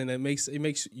just fun, and it makes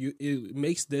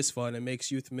this fun. It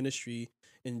makes youth ministry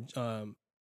and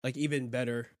even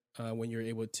better when you're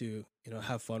able to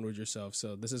have fun with yourself.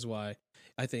 So this is why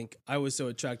I think I was so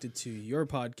attracted to your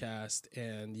podcast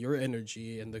and your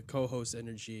energy and the co-host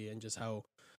energy, and just how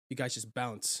you guys just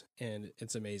bounce, and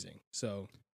it's amazing. So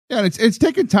yeah, it's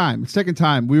taking time. It's taking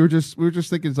time. We were just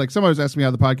thinking, it's like somebody was asking me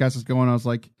how the podcast is going. I was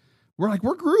like,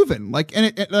 we're grooving. Like, and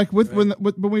it like when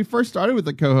we first started with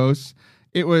the co-hosts,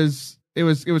 it was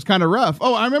kind of rough.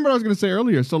 Oh, I remember what I was going to say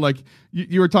earlier. So like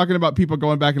you were talking about people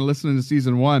going back and listening to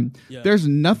season 1. Yeah. There's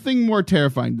nothing more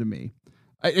terrifying to me.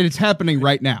 And it's happening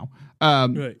right now.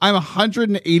 I'm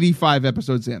 185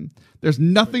 episodes in. There's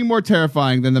nothing more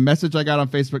terrifying than the message I got on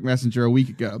Facebook Messenger a week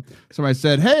ago. Somebody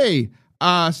said, hey,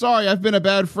 sorry, I've been a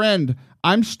bad friend.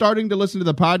 I'm starting to listen to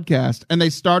the podcast. And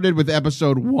they started with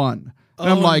episode 1. And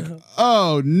I'm like,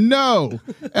 oh, no.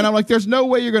 And I'm like, there's no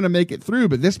way you're going to make it through.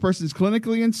 But this person's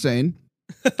clinically insane.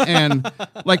 And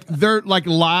like they're like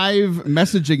live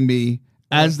messaging me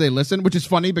as they listen, which is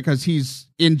funny because he's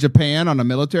in Japan on a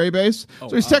military base. So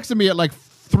he's texting me at like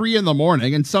 3 a.m,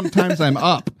 and sometimes I'm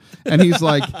up. And he's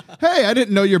like, hey, I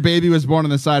didn't know your baby was born on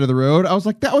the side of the road. I was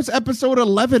like, that was episode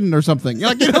 11 or something.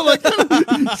 Like,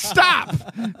 stop.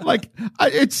 Like,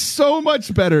 it's so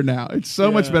much better now. It's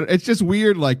so much better. It's just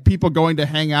weird. Like, people going to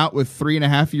hang out with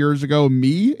 3.5 years ago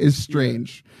me is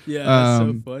strange. Yeah, that's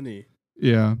so funny.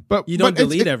 Yeah. But you don't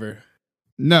delete ever?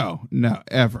 No,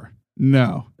 ever.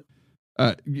 No.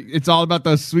 It's all about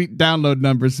those sweet download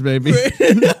numbers, baby.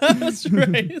 That's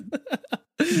right.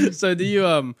 So do you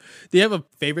have a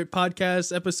favorite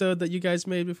podcast episode that you guys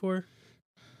made before?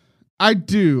 I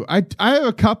do. I have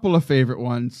a couple of favorite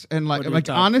ones, and like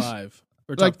top honest 5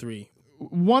 or top 3.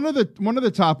 One of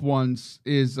the top ones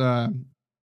is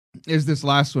is this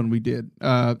last one we did.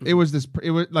 It was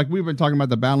like we've been talking about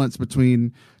the balance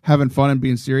between having fun and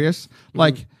being serious.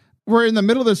 Like we're in the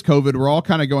middle of this COVID, we're all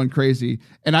kind of going crazy,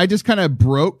 and I just kind of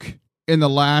broke in the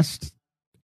last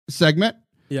segment.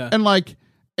 Yeah. And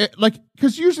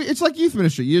because usually it's like youth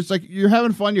ministry. It's like you're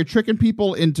having fun, you're tricking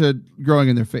people into growing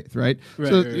in their faith, right?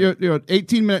 So you know,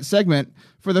 18-minute segment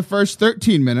for the first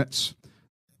 13 minutes.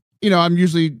 You know,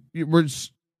 we're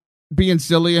just being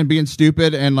silly and being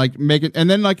stupid and like and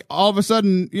then like all of a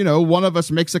sudden, you know, one of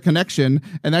us makes a connection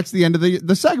and that's the end of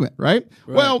the segment, right?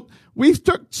 Well, we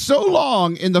took so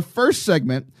long in the first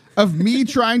segment of me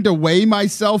trying to weigh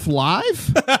myself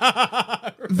live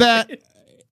that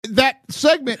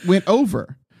segment went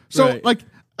over. So like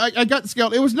I got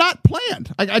scaled. It was not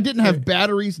planned. I didn't have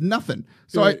batteries, nothing.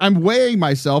 So I'm weighing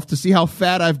myself to see how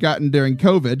fat I've gotten during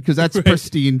COVID because that's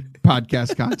pristine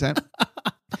podcast content.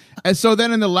 And so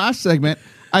then in the last segment,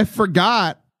 I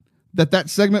forgot that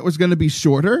segment was going to be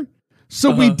shorter.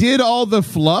 So we did all the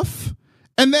fluff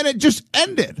and then it just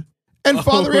ended. And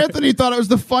Father Anthony thought it was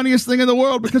the funniest thing in the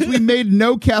world because we made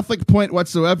no Catholic point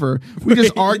whatsoever. We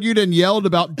just argued and yelled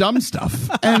about dumb stuff.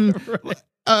 And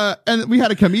and we had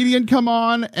a comedian come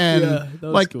on, and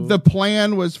cool. The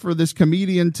plan was for this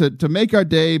comedian to make our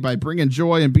day by bringing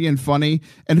joy and being funny.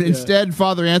 And instead,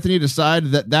 Father Anthony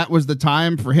decided that was the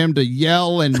time for him to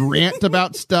yell and rant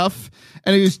about stuff.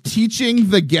 And he was teaching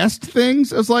the guest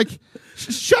things. I was like,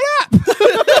 shut up.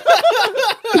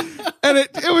 And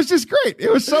it was just great.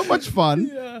 It was so much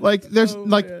fun. Yeah. Like there's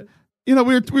you know,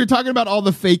 we were talking about all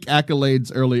the fake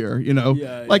accolades earlier, you know,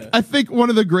 I think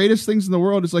one of the greatest things in the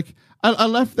world is like, I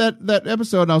left that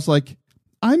episode and I was like,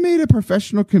 I made a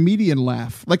professional comedian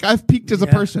laugh. Like I've peaked as a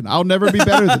person. I'll never be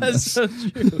better than this. That's so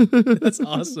true. That's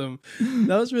awesome.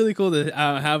 That was really cool to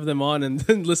have them on and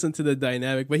then listen to the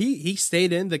dynamic, but he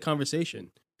stayed in the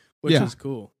conversation, which is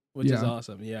cool. Which is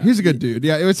awesome. Yeah. He's a good dude.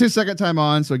 Yeah. It was his second time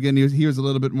on. So again, he was a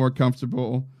little bit more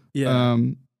comfortable. Yeah.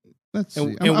 Let's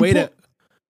see.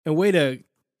 And way to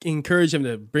encourage him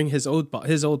to bring his old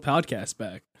podcast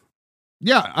back.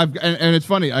 Yeah. And it's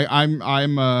funny. I'm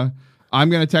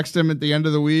going to text him at the end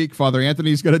of the week. Father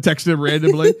Anthony's going to text him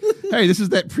randomly. Hey, this is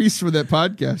that priest for that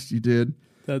podcast you did.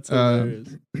 That's hilarious.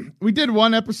 We did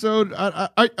one episode.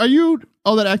 Are you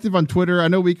all that active on Twitter? I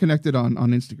know we connected on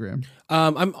Instagram.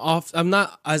 I'm off. I'm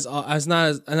not as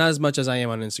much as I am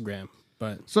on Instagram.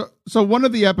 But so one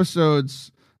of the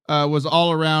episodes was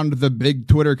all around the big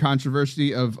Twitter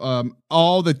controversy of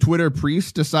all the Twitter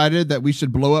priests decided that we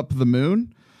should blow up the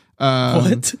moon.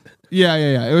 What?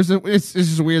 Yeah. It's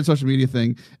just a weird social media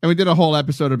thing, and we did a whole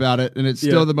episode about it, and it's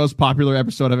still the most popular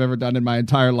episode I've ever done in my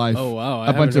entire life. Oh wow!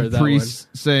 A bunch of priests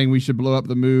saying we should blow up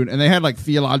the moon, and they had like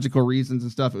theological reasons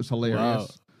and stuff. It was hilarious. Wow.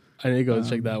 I need to go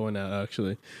check that one out.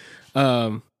 Actually,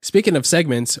 speaking of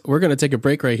segments, we're gonna take a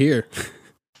break right here.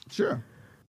 Sure.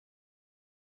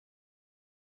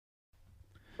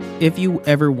 If you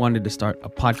ever wanted to start a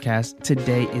podcast,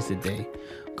 today is the day.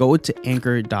 Go to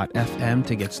anchor.fm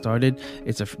to get started.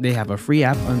 They have a free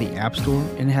app on the App Store,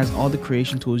 and it has all the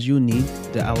creation tools you need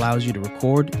that allows you to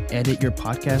record, edit your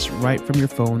podcast right from your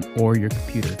phone or your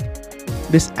computer.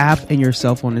 This app and your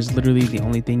cell phone is literally the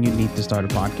only thing you need to start a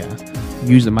podcast.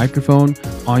 Use the microphone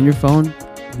on your phone,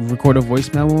 record a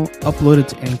voice memo, upload it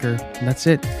to Anchor, and that's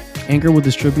it. Anchor will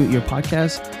distribute your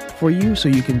podcast for you so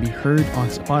you can be heard on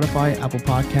Spotify, Apple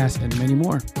Podcasts, and many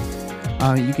more.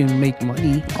 You can make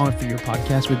money for your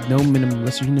podcast with no minimum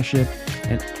listenership.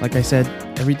 And like I said,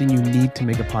 everything you need to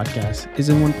make a podcast is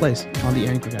in one place on the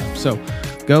Anchor app. So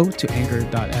go to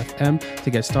anchor.fm to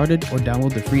get started or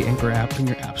download the free Anchor app in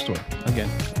your app store. Again,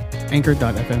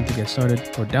 anchor.fm to get started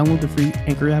or download the free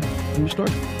Anchor app in your store.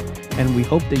 And we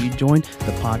hope that you join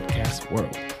the podcast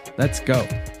world. Let's go.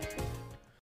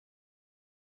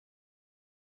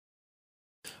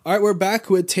 All right, we're back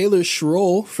with Taylor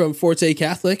Schroll from Forte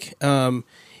Catholic.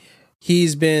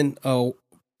 He's been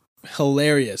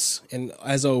hilarious, and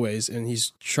as always, and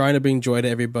he's trying to bring joy to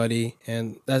everybody,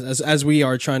 and as we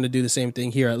are trying to do the same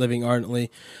thing here at Living Ardently.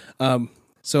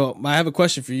 So I have a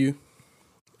question for you.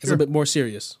 It's a bit more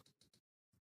serious.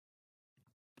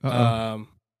 How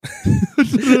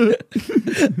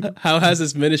has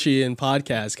this ministry and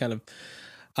podcast kind of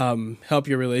help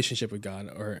your relationship with God,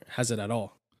 or has it at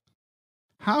all?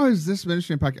 How is this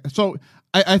ministry and podcast? So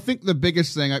I think the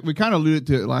biggest thing, we kind of alluded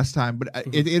to it last time, but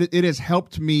it has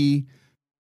helped me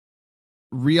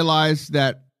realize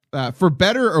that for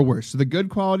better or worse, so the good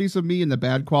qualities of me and the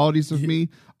bad qualities of me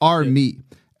are me.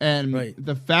 And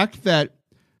the fact that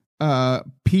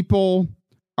people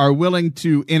are willing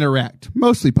to interact,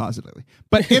 mostly positively,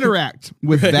 but interact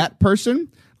with that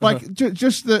person, like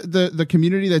just the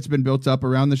community that's been built up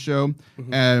around the show,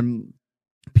 and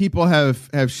people have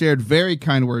shared very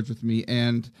kind words with me,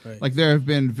 and like there have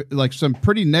been like some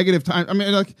pretty negative times. I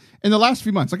mean, like in the last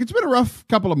few months, like it's been a rough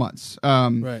couple of months.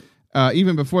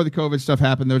 Even before the COVID stuff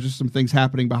happened, there was just some things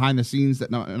happening behind the scenes that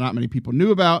not many people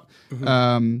knew about.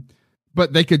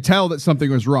 But they could tell that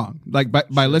something was wrong. Like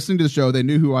by listening to the show, they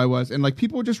knew who I was, and like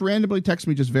people would just randomly text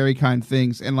me just very kind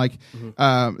things. And like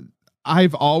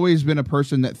I've always been a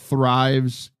person that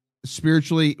thrives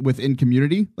spiritually within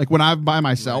community. Like when I'm by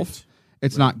myself,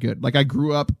 it's not good. Like I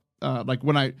grew up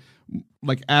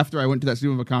after I went to that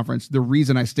Student conference, the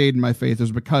reason I stayed in my faith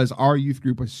was because our youth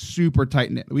group was super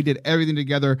tight knit. We did everything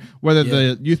together, whether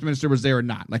the youth minister was there or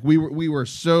not. Like we were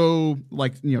so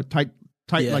like tight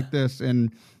like this,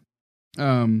 and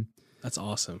that's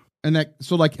awesome. And that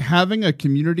so like having a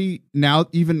community now,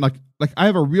 even like I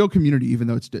have a real community, even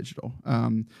though it's digital.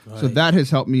 So that has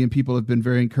helped me, and people have been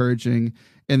very encouraging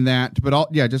in that.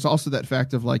 But just also that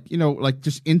fact of like like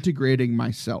just integrating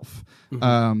myself.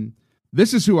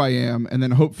 This is who I am, and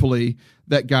then hopefully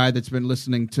that guy that's been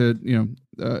listening to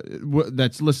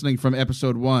that's listening from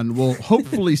episode 1 will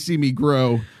hopefully see me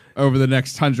grow over the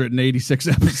next 186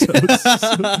 episodes.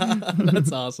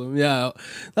 That's awesome. Yeah,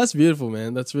 that's beautiful,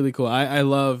 man. That's really cool. I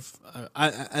love. I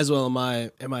as well. Am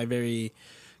I very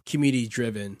community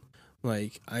driven?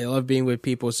 Like I love being with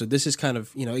people. So this is kind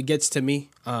of it gets to me.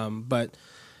 But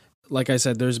like I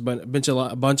said, there's been a bunch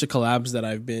of collabs that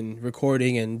I've been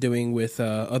recording and doing with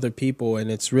other people, and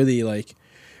it's really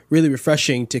really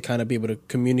refreshing to kind of be able to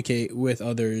communicate with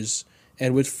others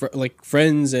and with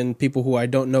friends and people who I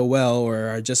don't know well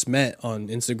or I just met on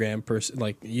Instagram,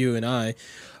 like you and I,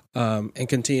 and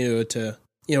continue to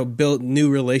build new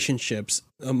relationships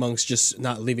amongst just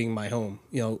not leaving my home,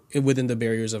 within the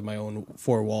barriers of my own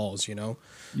four walls,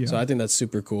 So I think that's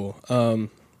super cool.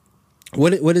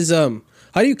 What is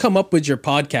how do you come up with your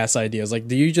podcast ideas? Like,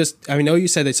 do you just? I know you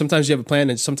said that sometimes you have a plan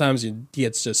and sometimes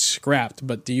it's just scrapped.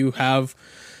 But do you have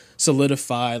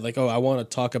solidified like, I want to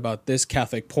talk about this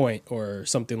Catholic point or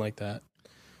something like that?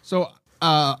 So,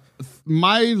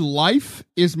 my life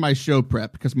is my show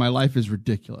prep because my life is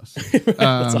ridiculous.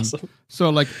 That's awesome.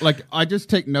 So, like I just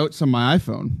take notes on my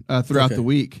iPhone throughout the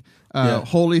week.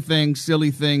 Holy things,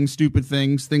 silly things, stupid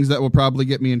things that will probably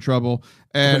get me in trouble,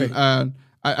 and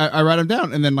I write them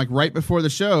down, and then like right before the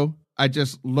show, I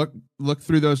just look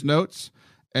through those notes,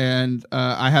 and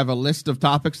I have a list of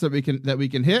topics that we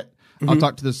can hit. I'll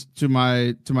talk to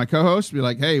my co-host, be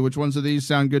like, hey, which ones of these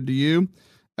sound good to you?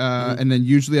 And then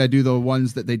usually I do the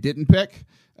ones that they didn't pick.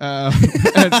 I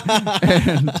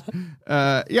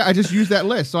just use that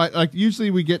list. So I usually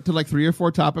we get to like 3 or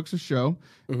 4 topics a show,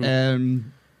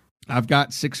 and I've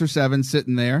got 6 or 7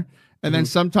 sitting there. And then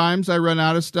sometimes I run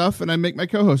out of stuff, and I make my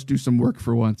co-host do some work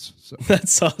for once. So.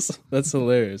 That's awesome. That's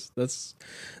hilarious. That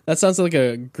sounds like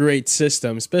a great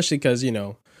system, especially because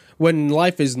when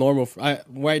life is normal.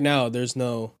 Right now, there's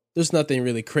nothing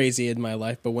really crazy in my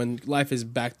life, but when life is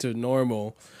back to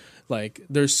normal, like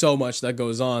there's so much that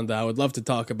goes on that I would love to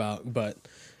talk about, but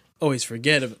always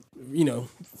forget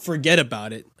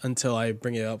about it until I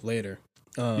bring it up later.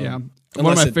 One of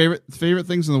my favorite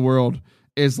things in the world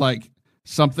is like.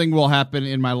 Something will happen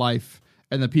in my life,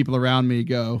 and the people around me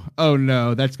go, "Oh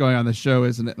no, that's going on the show,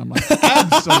 isn't it?" And I'm like,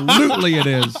 "Absolutely, it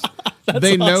is."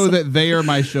 They know that they are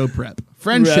my show prep.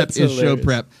 Friendship is show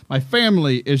prep. My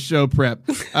family is show prep.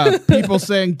 People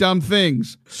saying dumb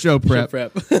things, show prep.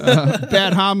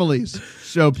 Bad homilies,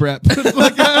 show prep. That's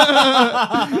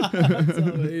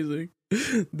amazing.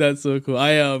 That's so cool.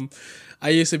 I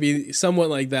used to be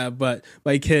somewhat like that, but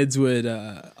my kids would,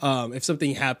 if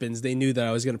something happens, they knew that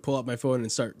I was going to pull out my phone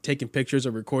and start taking pictures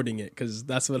or recording it because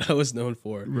that's what I was known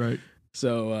for. Right.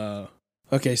 So,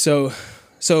 okay. So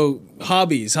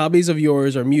hobbies of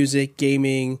yours are music,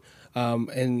 gaming,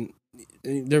 and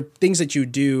there are things that you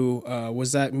do.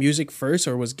 Was that music first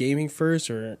or was gaming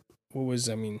first or what was,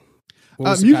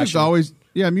 music's always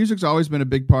been a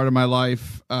big part of my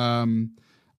life.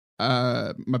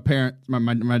 My parents,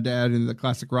 my dad into the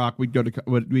classic rock. We'd go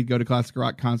to classic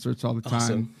rock concerts all the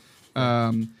time.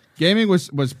 Awesome. Gaming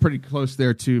was pretty close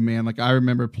there too, man. Like I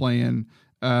remember playing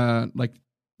the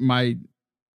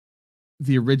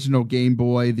original Game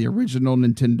Boy, the original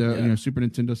Nintendo, Super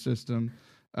Nintendo system.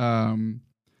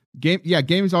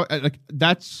 Games like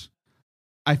that's.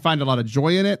 I find a lot of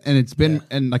joy in it, and it's been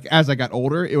and like as I got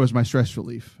older, it was my stress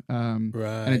relief, and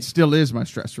it still is my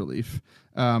stress relief.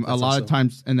 A lot of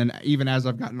times, and then even as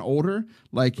I've gotten older,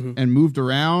 like and moved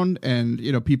around, and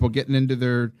people getting into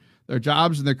their their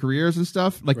jobs and their careers and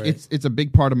stuff. Like Right. it's a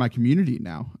big part of my community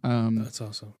now. That's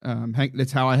awesome.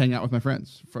 That's how I hang out with my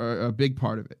friends for a big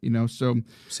part of it, you know? So,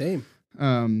 Same.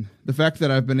 the fact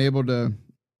that I've been able to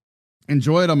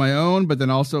enjoy it on my own, but then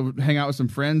also hang out with some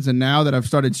friends. And now that I've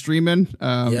started streaming,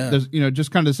 there's,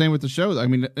 just kind of the same with the show. I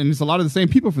mean, and it's a lot of the same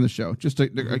people from the show, just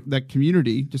that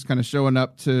community just kind of showing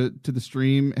up to the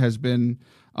stream has been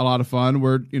a lot of fun.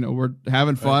 We're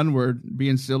having fun. We're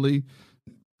being silly.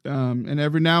 And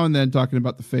every now and then talking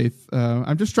about the faith.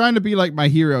 I'm just trying to be like my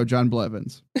hero, John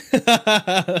Blevins.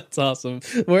 That's awesome.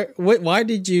 Why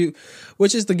did you?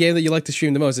 Which is the game that you like to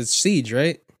stream the most? It's Siege,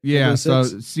 right? Yeah, Rainbow so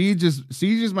Six?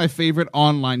 Siege is my favorite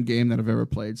online game that I've ever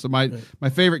played. So my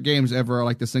favorite games ever are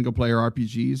like the single player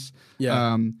RPGs.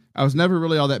 Yeah. I was never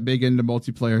really all that big into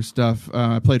multiplayer stuff.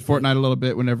 I played Fortnite a little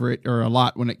bit a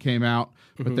lot when it came out,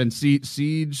 but then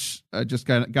Siege just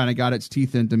kind of got its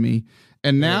teeth into me.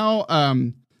 And now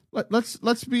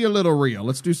let's be a little real.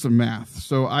 Let's do some math.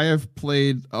 So I have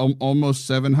played almost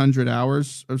 700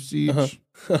 hours of Siege.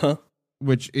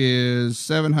 Which is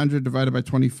 700 divided by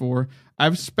 24.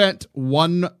 I've spent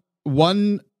one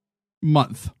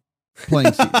month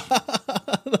playing Siege.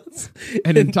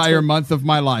 An entire month of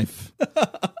my life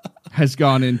has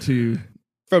gone into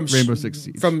Rainbow Six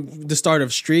Siege. From the start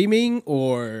of streaming,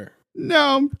 or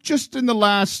No, just in the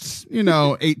last,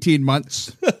 18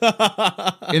 months.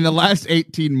 In the last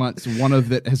 18 months, one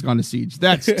of it has gone to Siege.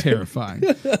 That's terrifying.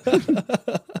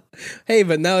 Hey,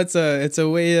 but now it's a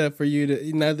way for you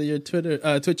to, now that you're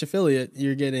Twitch affiliate,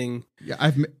 you're getting. Yeah,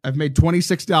 I've made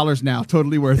 $26 now.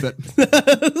 Totally worth it.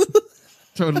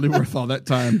 Totally worth all that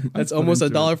time. That's almost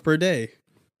 $1 per day.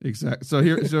 Exactly. So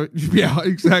yeah,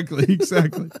 exactly.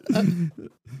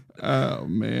 Oh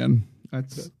man,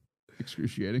 that's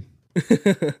excruciating.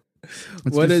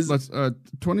 Let's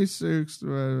 26.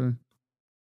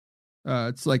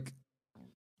 It's like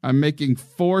I'm making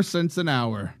 4 cents an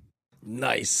hour.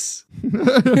 Nice.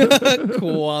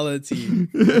 Quality.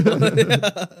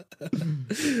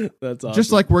 That's awesome.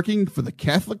 Just like working for the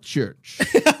Catholic Church.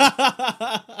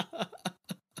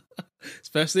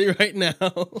 Especially right now.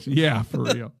 Yeah, for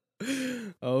real.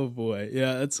 Oh boy.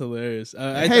 Yeah, that's hilarious.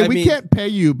 Hey, we can't pay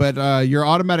you, but your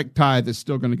automatic tithe is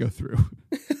still going to go through.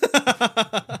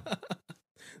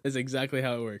 That's exactly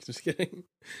how it works. Just kidding.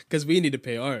 Because we need to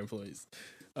pay our employees.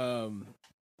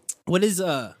 What is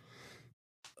what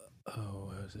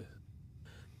was it?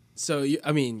 So you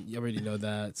already know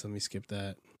that. So let me skip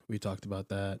that. We talked about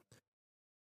that.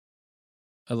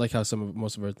 I like how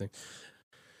most of our things.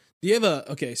 Do you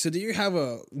have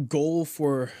a goal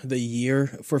for the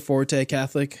year for Forte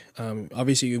Catholic?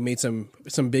 Obviously you made some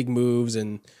big moves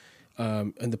and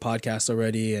in the podcast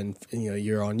already, and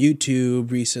you're on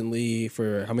YouTube recently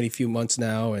for few months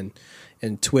now, and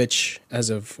Twitch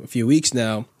as of a few weeks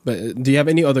now. But do you have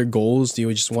any other goals? Do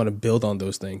you just want to build on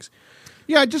those things?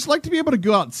 Yeah, I'd just like to be able to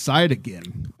go outside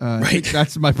again. Right.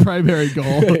 That's my primary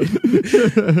goal.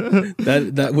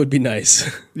 That would be nice.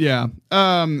 Yeah.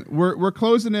 We're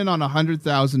closing in on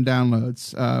 100,000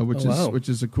 downloads, which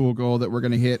is a cool goal that we're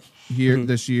going to hit here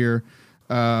this year.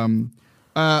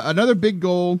 Another big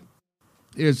goal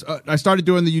is I started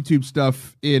doing the YouTube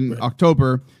stuff in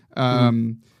October.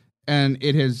 And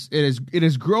it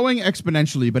is growing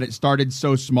exponentially, but it started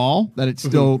so small that it's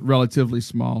still relatively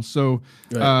small. So,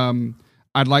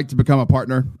 I'd like to become a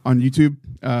partner on YouTube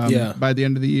by the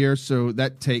end of the year. So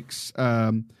that takes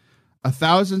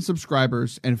 1,000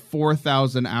 subscribers and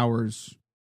 4,000 hours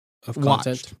Of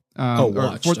watched.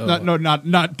 content.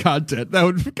 Not content. That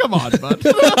would come on, bud.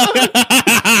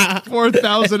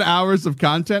 4,000 hours of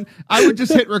content. I would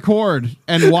just hit record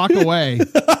and walk away,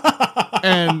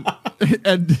 and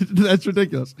that's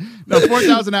ridiculous. No,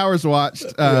 4,000 hours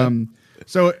watched.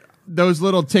 So those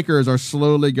little tickers are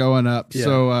slowly going up. Yeah.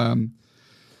 So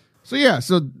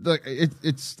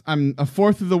I'm a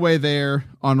fourth of the way there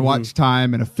on watch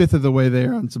time and a fifth of the way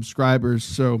there on subscribers.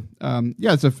 So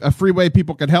it's a free way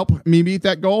people can help me meet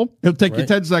that goal. It'll take you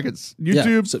 10 seconds.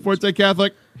 YouTube, Forte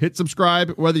Catholic, hit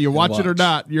subscribe. Whether you watch it or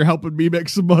not, you're helping me make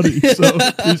some money. So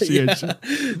appreciate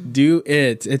you. Do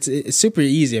it. It's super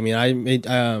easy. I mean,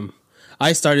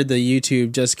 I started the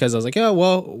YouTube just because I was like, oh,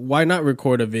 well, why not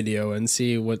record a video and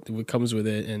see what comes with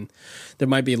it? And there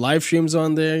might be live streams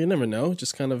on there. You never know.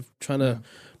 Just kind of trying to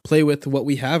play with what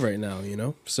we have right now,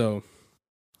 So,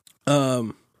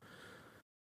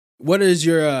 what is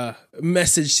your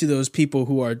message to those people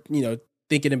who are,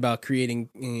 thinking about creating,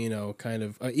 kind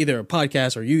of either a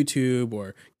podcast or YouTube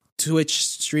or Twitch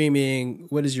streaming?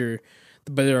 But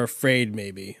they're afraid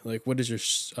maybe. Like, what is your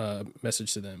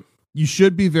message to them? You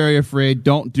should be very afraid.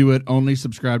 Don't do it. Only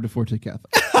subscribe to Forte Catholic.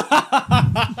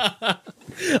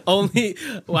 Only,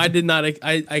 well, I did not.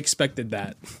 I expected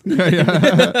that.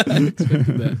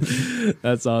 Expected that.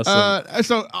 That's awesome.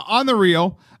 So on the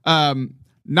real,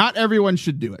 not everyone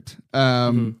should do it.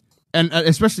 And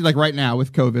especially like right now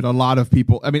with COVID, a lot of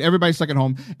people, I mean, everybody's stuck at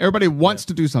home. Everybody wants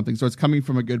to do something. So it's coming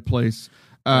from a good place.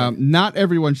 Not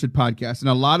everyone should podcast. And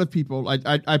a lot of people,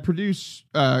 I produce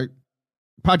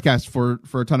podcasts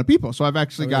for a ton of people. So I've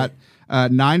actually got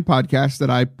 9 podcasts that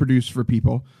I produce for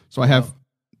people. So I have,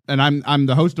 and I'm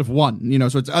the host of one,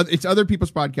 so it's other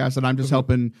people's podcasts and I'm just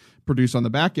helping produce on the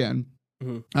back end,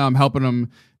 helping them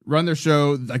run their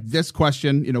show. Like this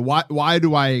question, why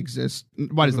do I exist?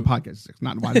 Why does the podcast exist?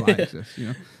 Not why do I exist?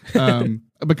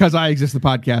 Because I exist, the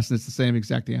podcast, and it's the same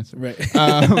exact answer. Right.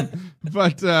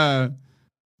 But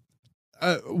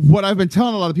what I've been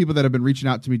telling a lot of people that have been reaching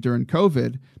out to me during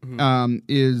COVID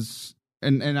is,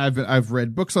 and I've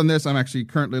read books on this. I'm actually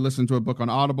currently listening to a book on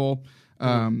Audible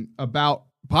about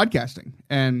podcasting.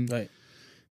 And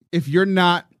if you're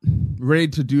not ready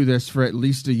to do this for at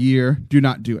least a year, do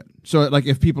not do it. So like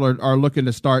if people are looking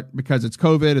to start because it's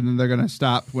COVID and then they're going to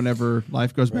stop whenever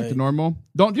life goes back to normal,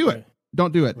 don't do it.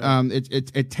 Don't do it.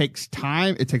 It takes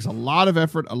time. It takes a lot of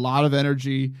effort, a lot of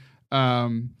energy.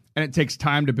 And it takes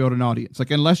time to build an audience.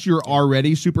 Like unless you're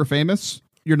already super famous,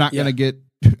 you're not going to get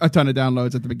a ton of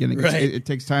downloads at the beginning. Right. It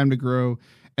takes time to grow.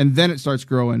 And then it starts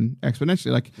growing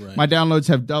exponentially. Like my downloads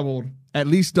have at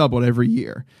least doubled every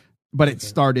year. But it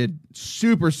started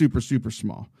super, super, super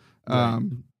small.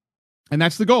 And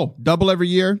that's the goal. Double every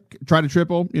year, try to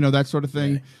triple, that sort of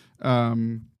thing.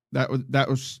 That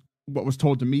was what was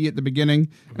told to me at the beginning.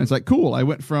 And it's like, cool. I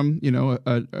went from,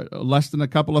 a less than a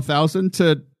couple of thousand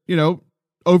to,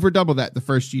 over double that the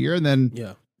first year. And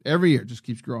then every year it just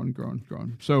keeps growing.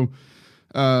 So,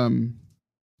 and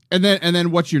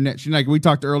then what's your niche? Like we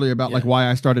talked earlier about like why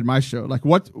I started my show. Like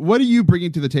what are you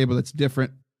bringing to the table that's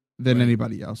different than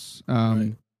anybody else?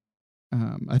 I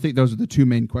think those are the 2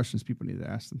 main questions people need to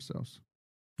ask themselves.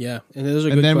 Yeah, and those are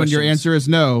and good then questions. when your answer is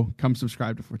no, come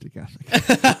subscribe to Forte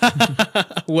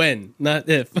Catholic. When, not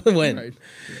if. When. Right.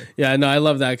 Yeah, no, I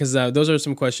love that because those are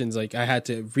some questions like I had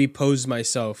to repose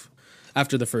myself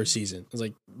after the first season. I was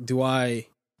like, do I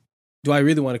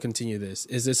really want to continue this?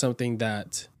 Is this something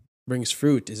that brings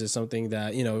fruit? Is it something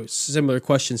that similar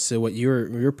questions to what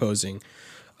you're posing?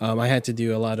 I had to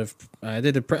do a lot of. I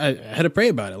had to pray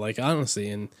about it, like honestly,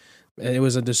 and it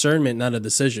was a discernment, not a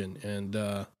decision.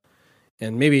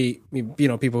 And maybe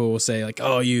people will say like,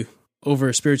 "Oh, you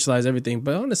over spiritualize everything,"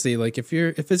 but honestly, like if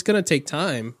it's gonna take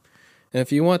time, and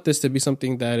if you want this to be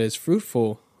something that is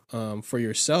fruitful for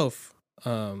yourself,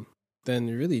 then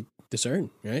you really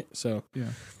discern, right? So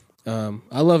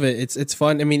I love it. It's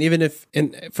fun. I mean,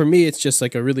 and for me, it's just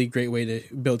like a really great way to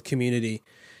build community,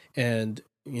 and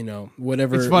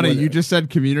whatever. It's funny. You just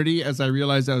said community as I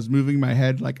realized I was moving my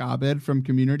head like Abed from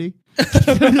Community. And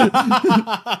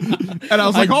I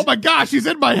was like, oh my gosh, he's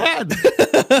in my head.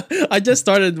 I just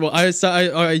started. Well, I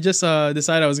just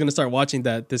decided I was going to start watching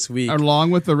that this week,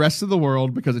 along with the rest of the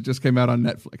world, because it just came out on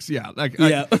Netflix.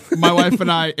 My wife and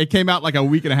I. It came out like a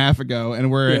week and a half ago, and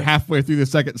we're halfway through the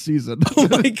 2nd season. Oh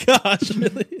my gosh,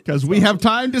 really? Because we have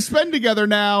time to spend together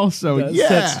now. So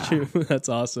that's true. That's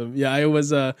awesome. Yeah, I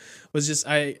was just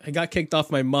I got kicked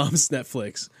off my mom's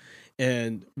Netflix,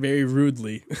 and very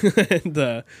rudely,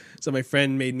 and so my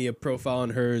friend made me a profile on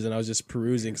hers, and I was just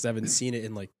perusing because I haven't seen it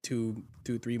in like 3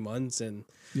 months, and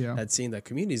had seen that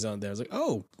Community's on there. I was like,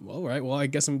 oh, all right, well, I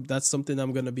guess that's something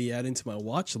I'm going to be adding to my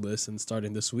watch list and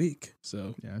starting this week.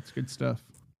 So yeah, it's good stuff.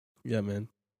 Yeah, man,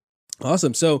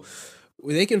 awesome. So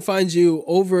they can find you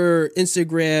over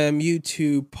Instagram,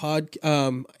 YouTube,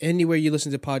 anywhere you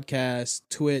listen to podcasts,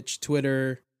 Twitch,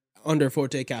 Twitter, under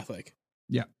Forte Catholic.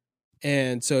 Yeah.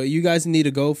 And so you guys need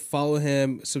to go follow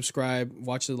him, subscribe,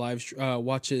 watch the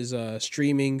watch his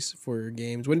streamings for your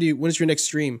games. When is your next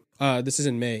stream? This is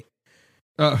in May.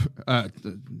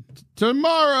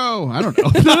 Tomorrow. I don't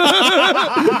know.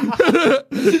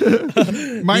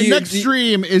 My next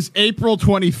stream is April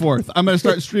 24th. I'm going to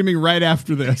start streaming right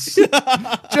after this.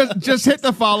 just hit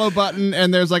the follow button,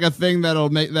 and there's like a thing that'll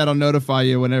notify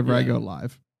you whenever I go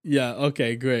live. Yeah.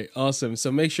 Okay. Great. Awesome.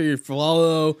 So make sure you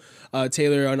follow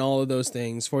Taylor on all of those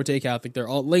things. Forte Catholic.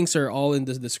 Links are all in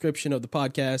the description of the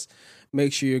podcast.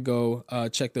 Make sure you go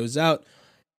check those out.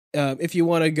 If you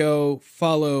want to go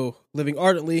follow Living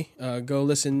Ardently, go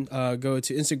listen. Go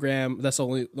to Instagram. That's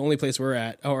the only place we're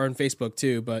at, or on Facebook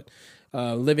too. But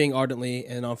Living Ardently,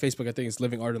 and on Facebook I think it's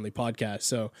Living Ardently Podcast.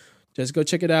 So just go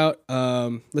check it out.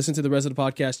 Listen to the rest of the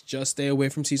podcast. Just stay away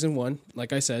from season 1,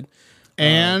 like I said.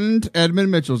 And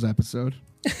Edmund Mitchell's episode.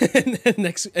 and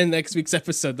next week's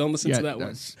episode. Don't listen to that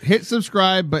one. Hit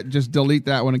subscribe, but just delete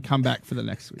that one and come back for the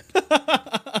next week.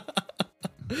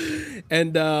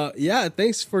 And yeah,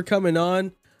 thanks for coming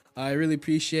on. I really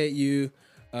appreciate you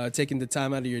taking the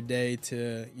time out of your day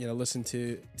to listen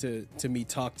to me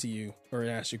talk to you or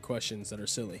ask you questions that are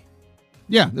silly.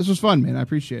 Yeah, this was fun, man. I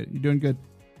appreciate it. You're doing good.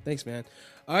 Thanks, man.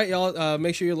 All right, y'all.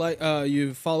 Make sure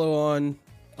you follow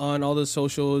on all the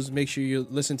socials. Make sure you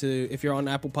listen to, if you're on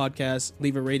Apple Podcasts,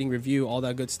 leave a rating, review, all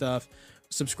that good stuff.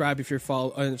 Subscribe if you're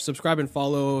subscribe and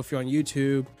follow if you're on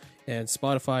YouTube and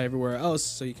Spotify, everywhere else,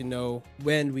 so you can know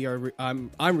when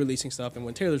I'm releasing stuff and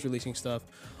when Taylor's releasing stuff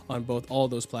on all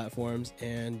those platforms.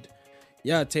 And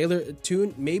yeah, Taylor,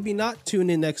 maybe not tune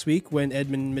in next week when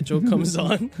Edmund Mitchell comes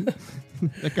on.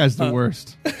 That guy's the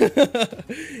worst.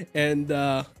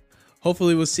 And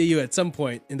hopefully we'll see you at some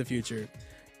point in the future.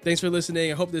 Thanks for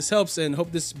listening. I hope this helps and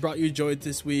hope this brought you joy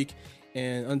this week.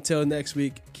 And until next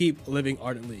week, keep living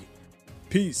ardently.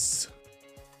 Peace.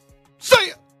 See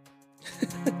ya!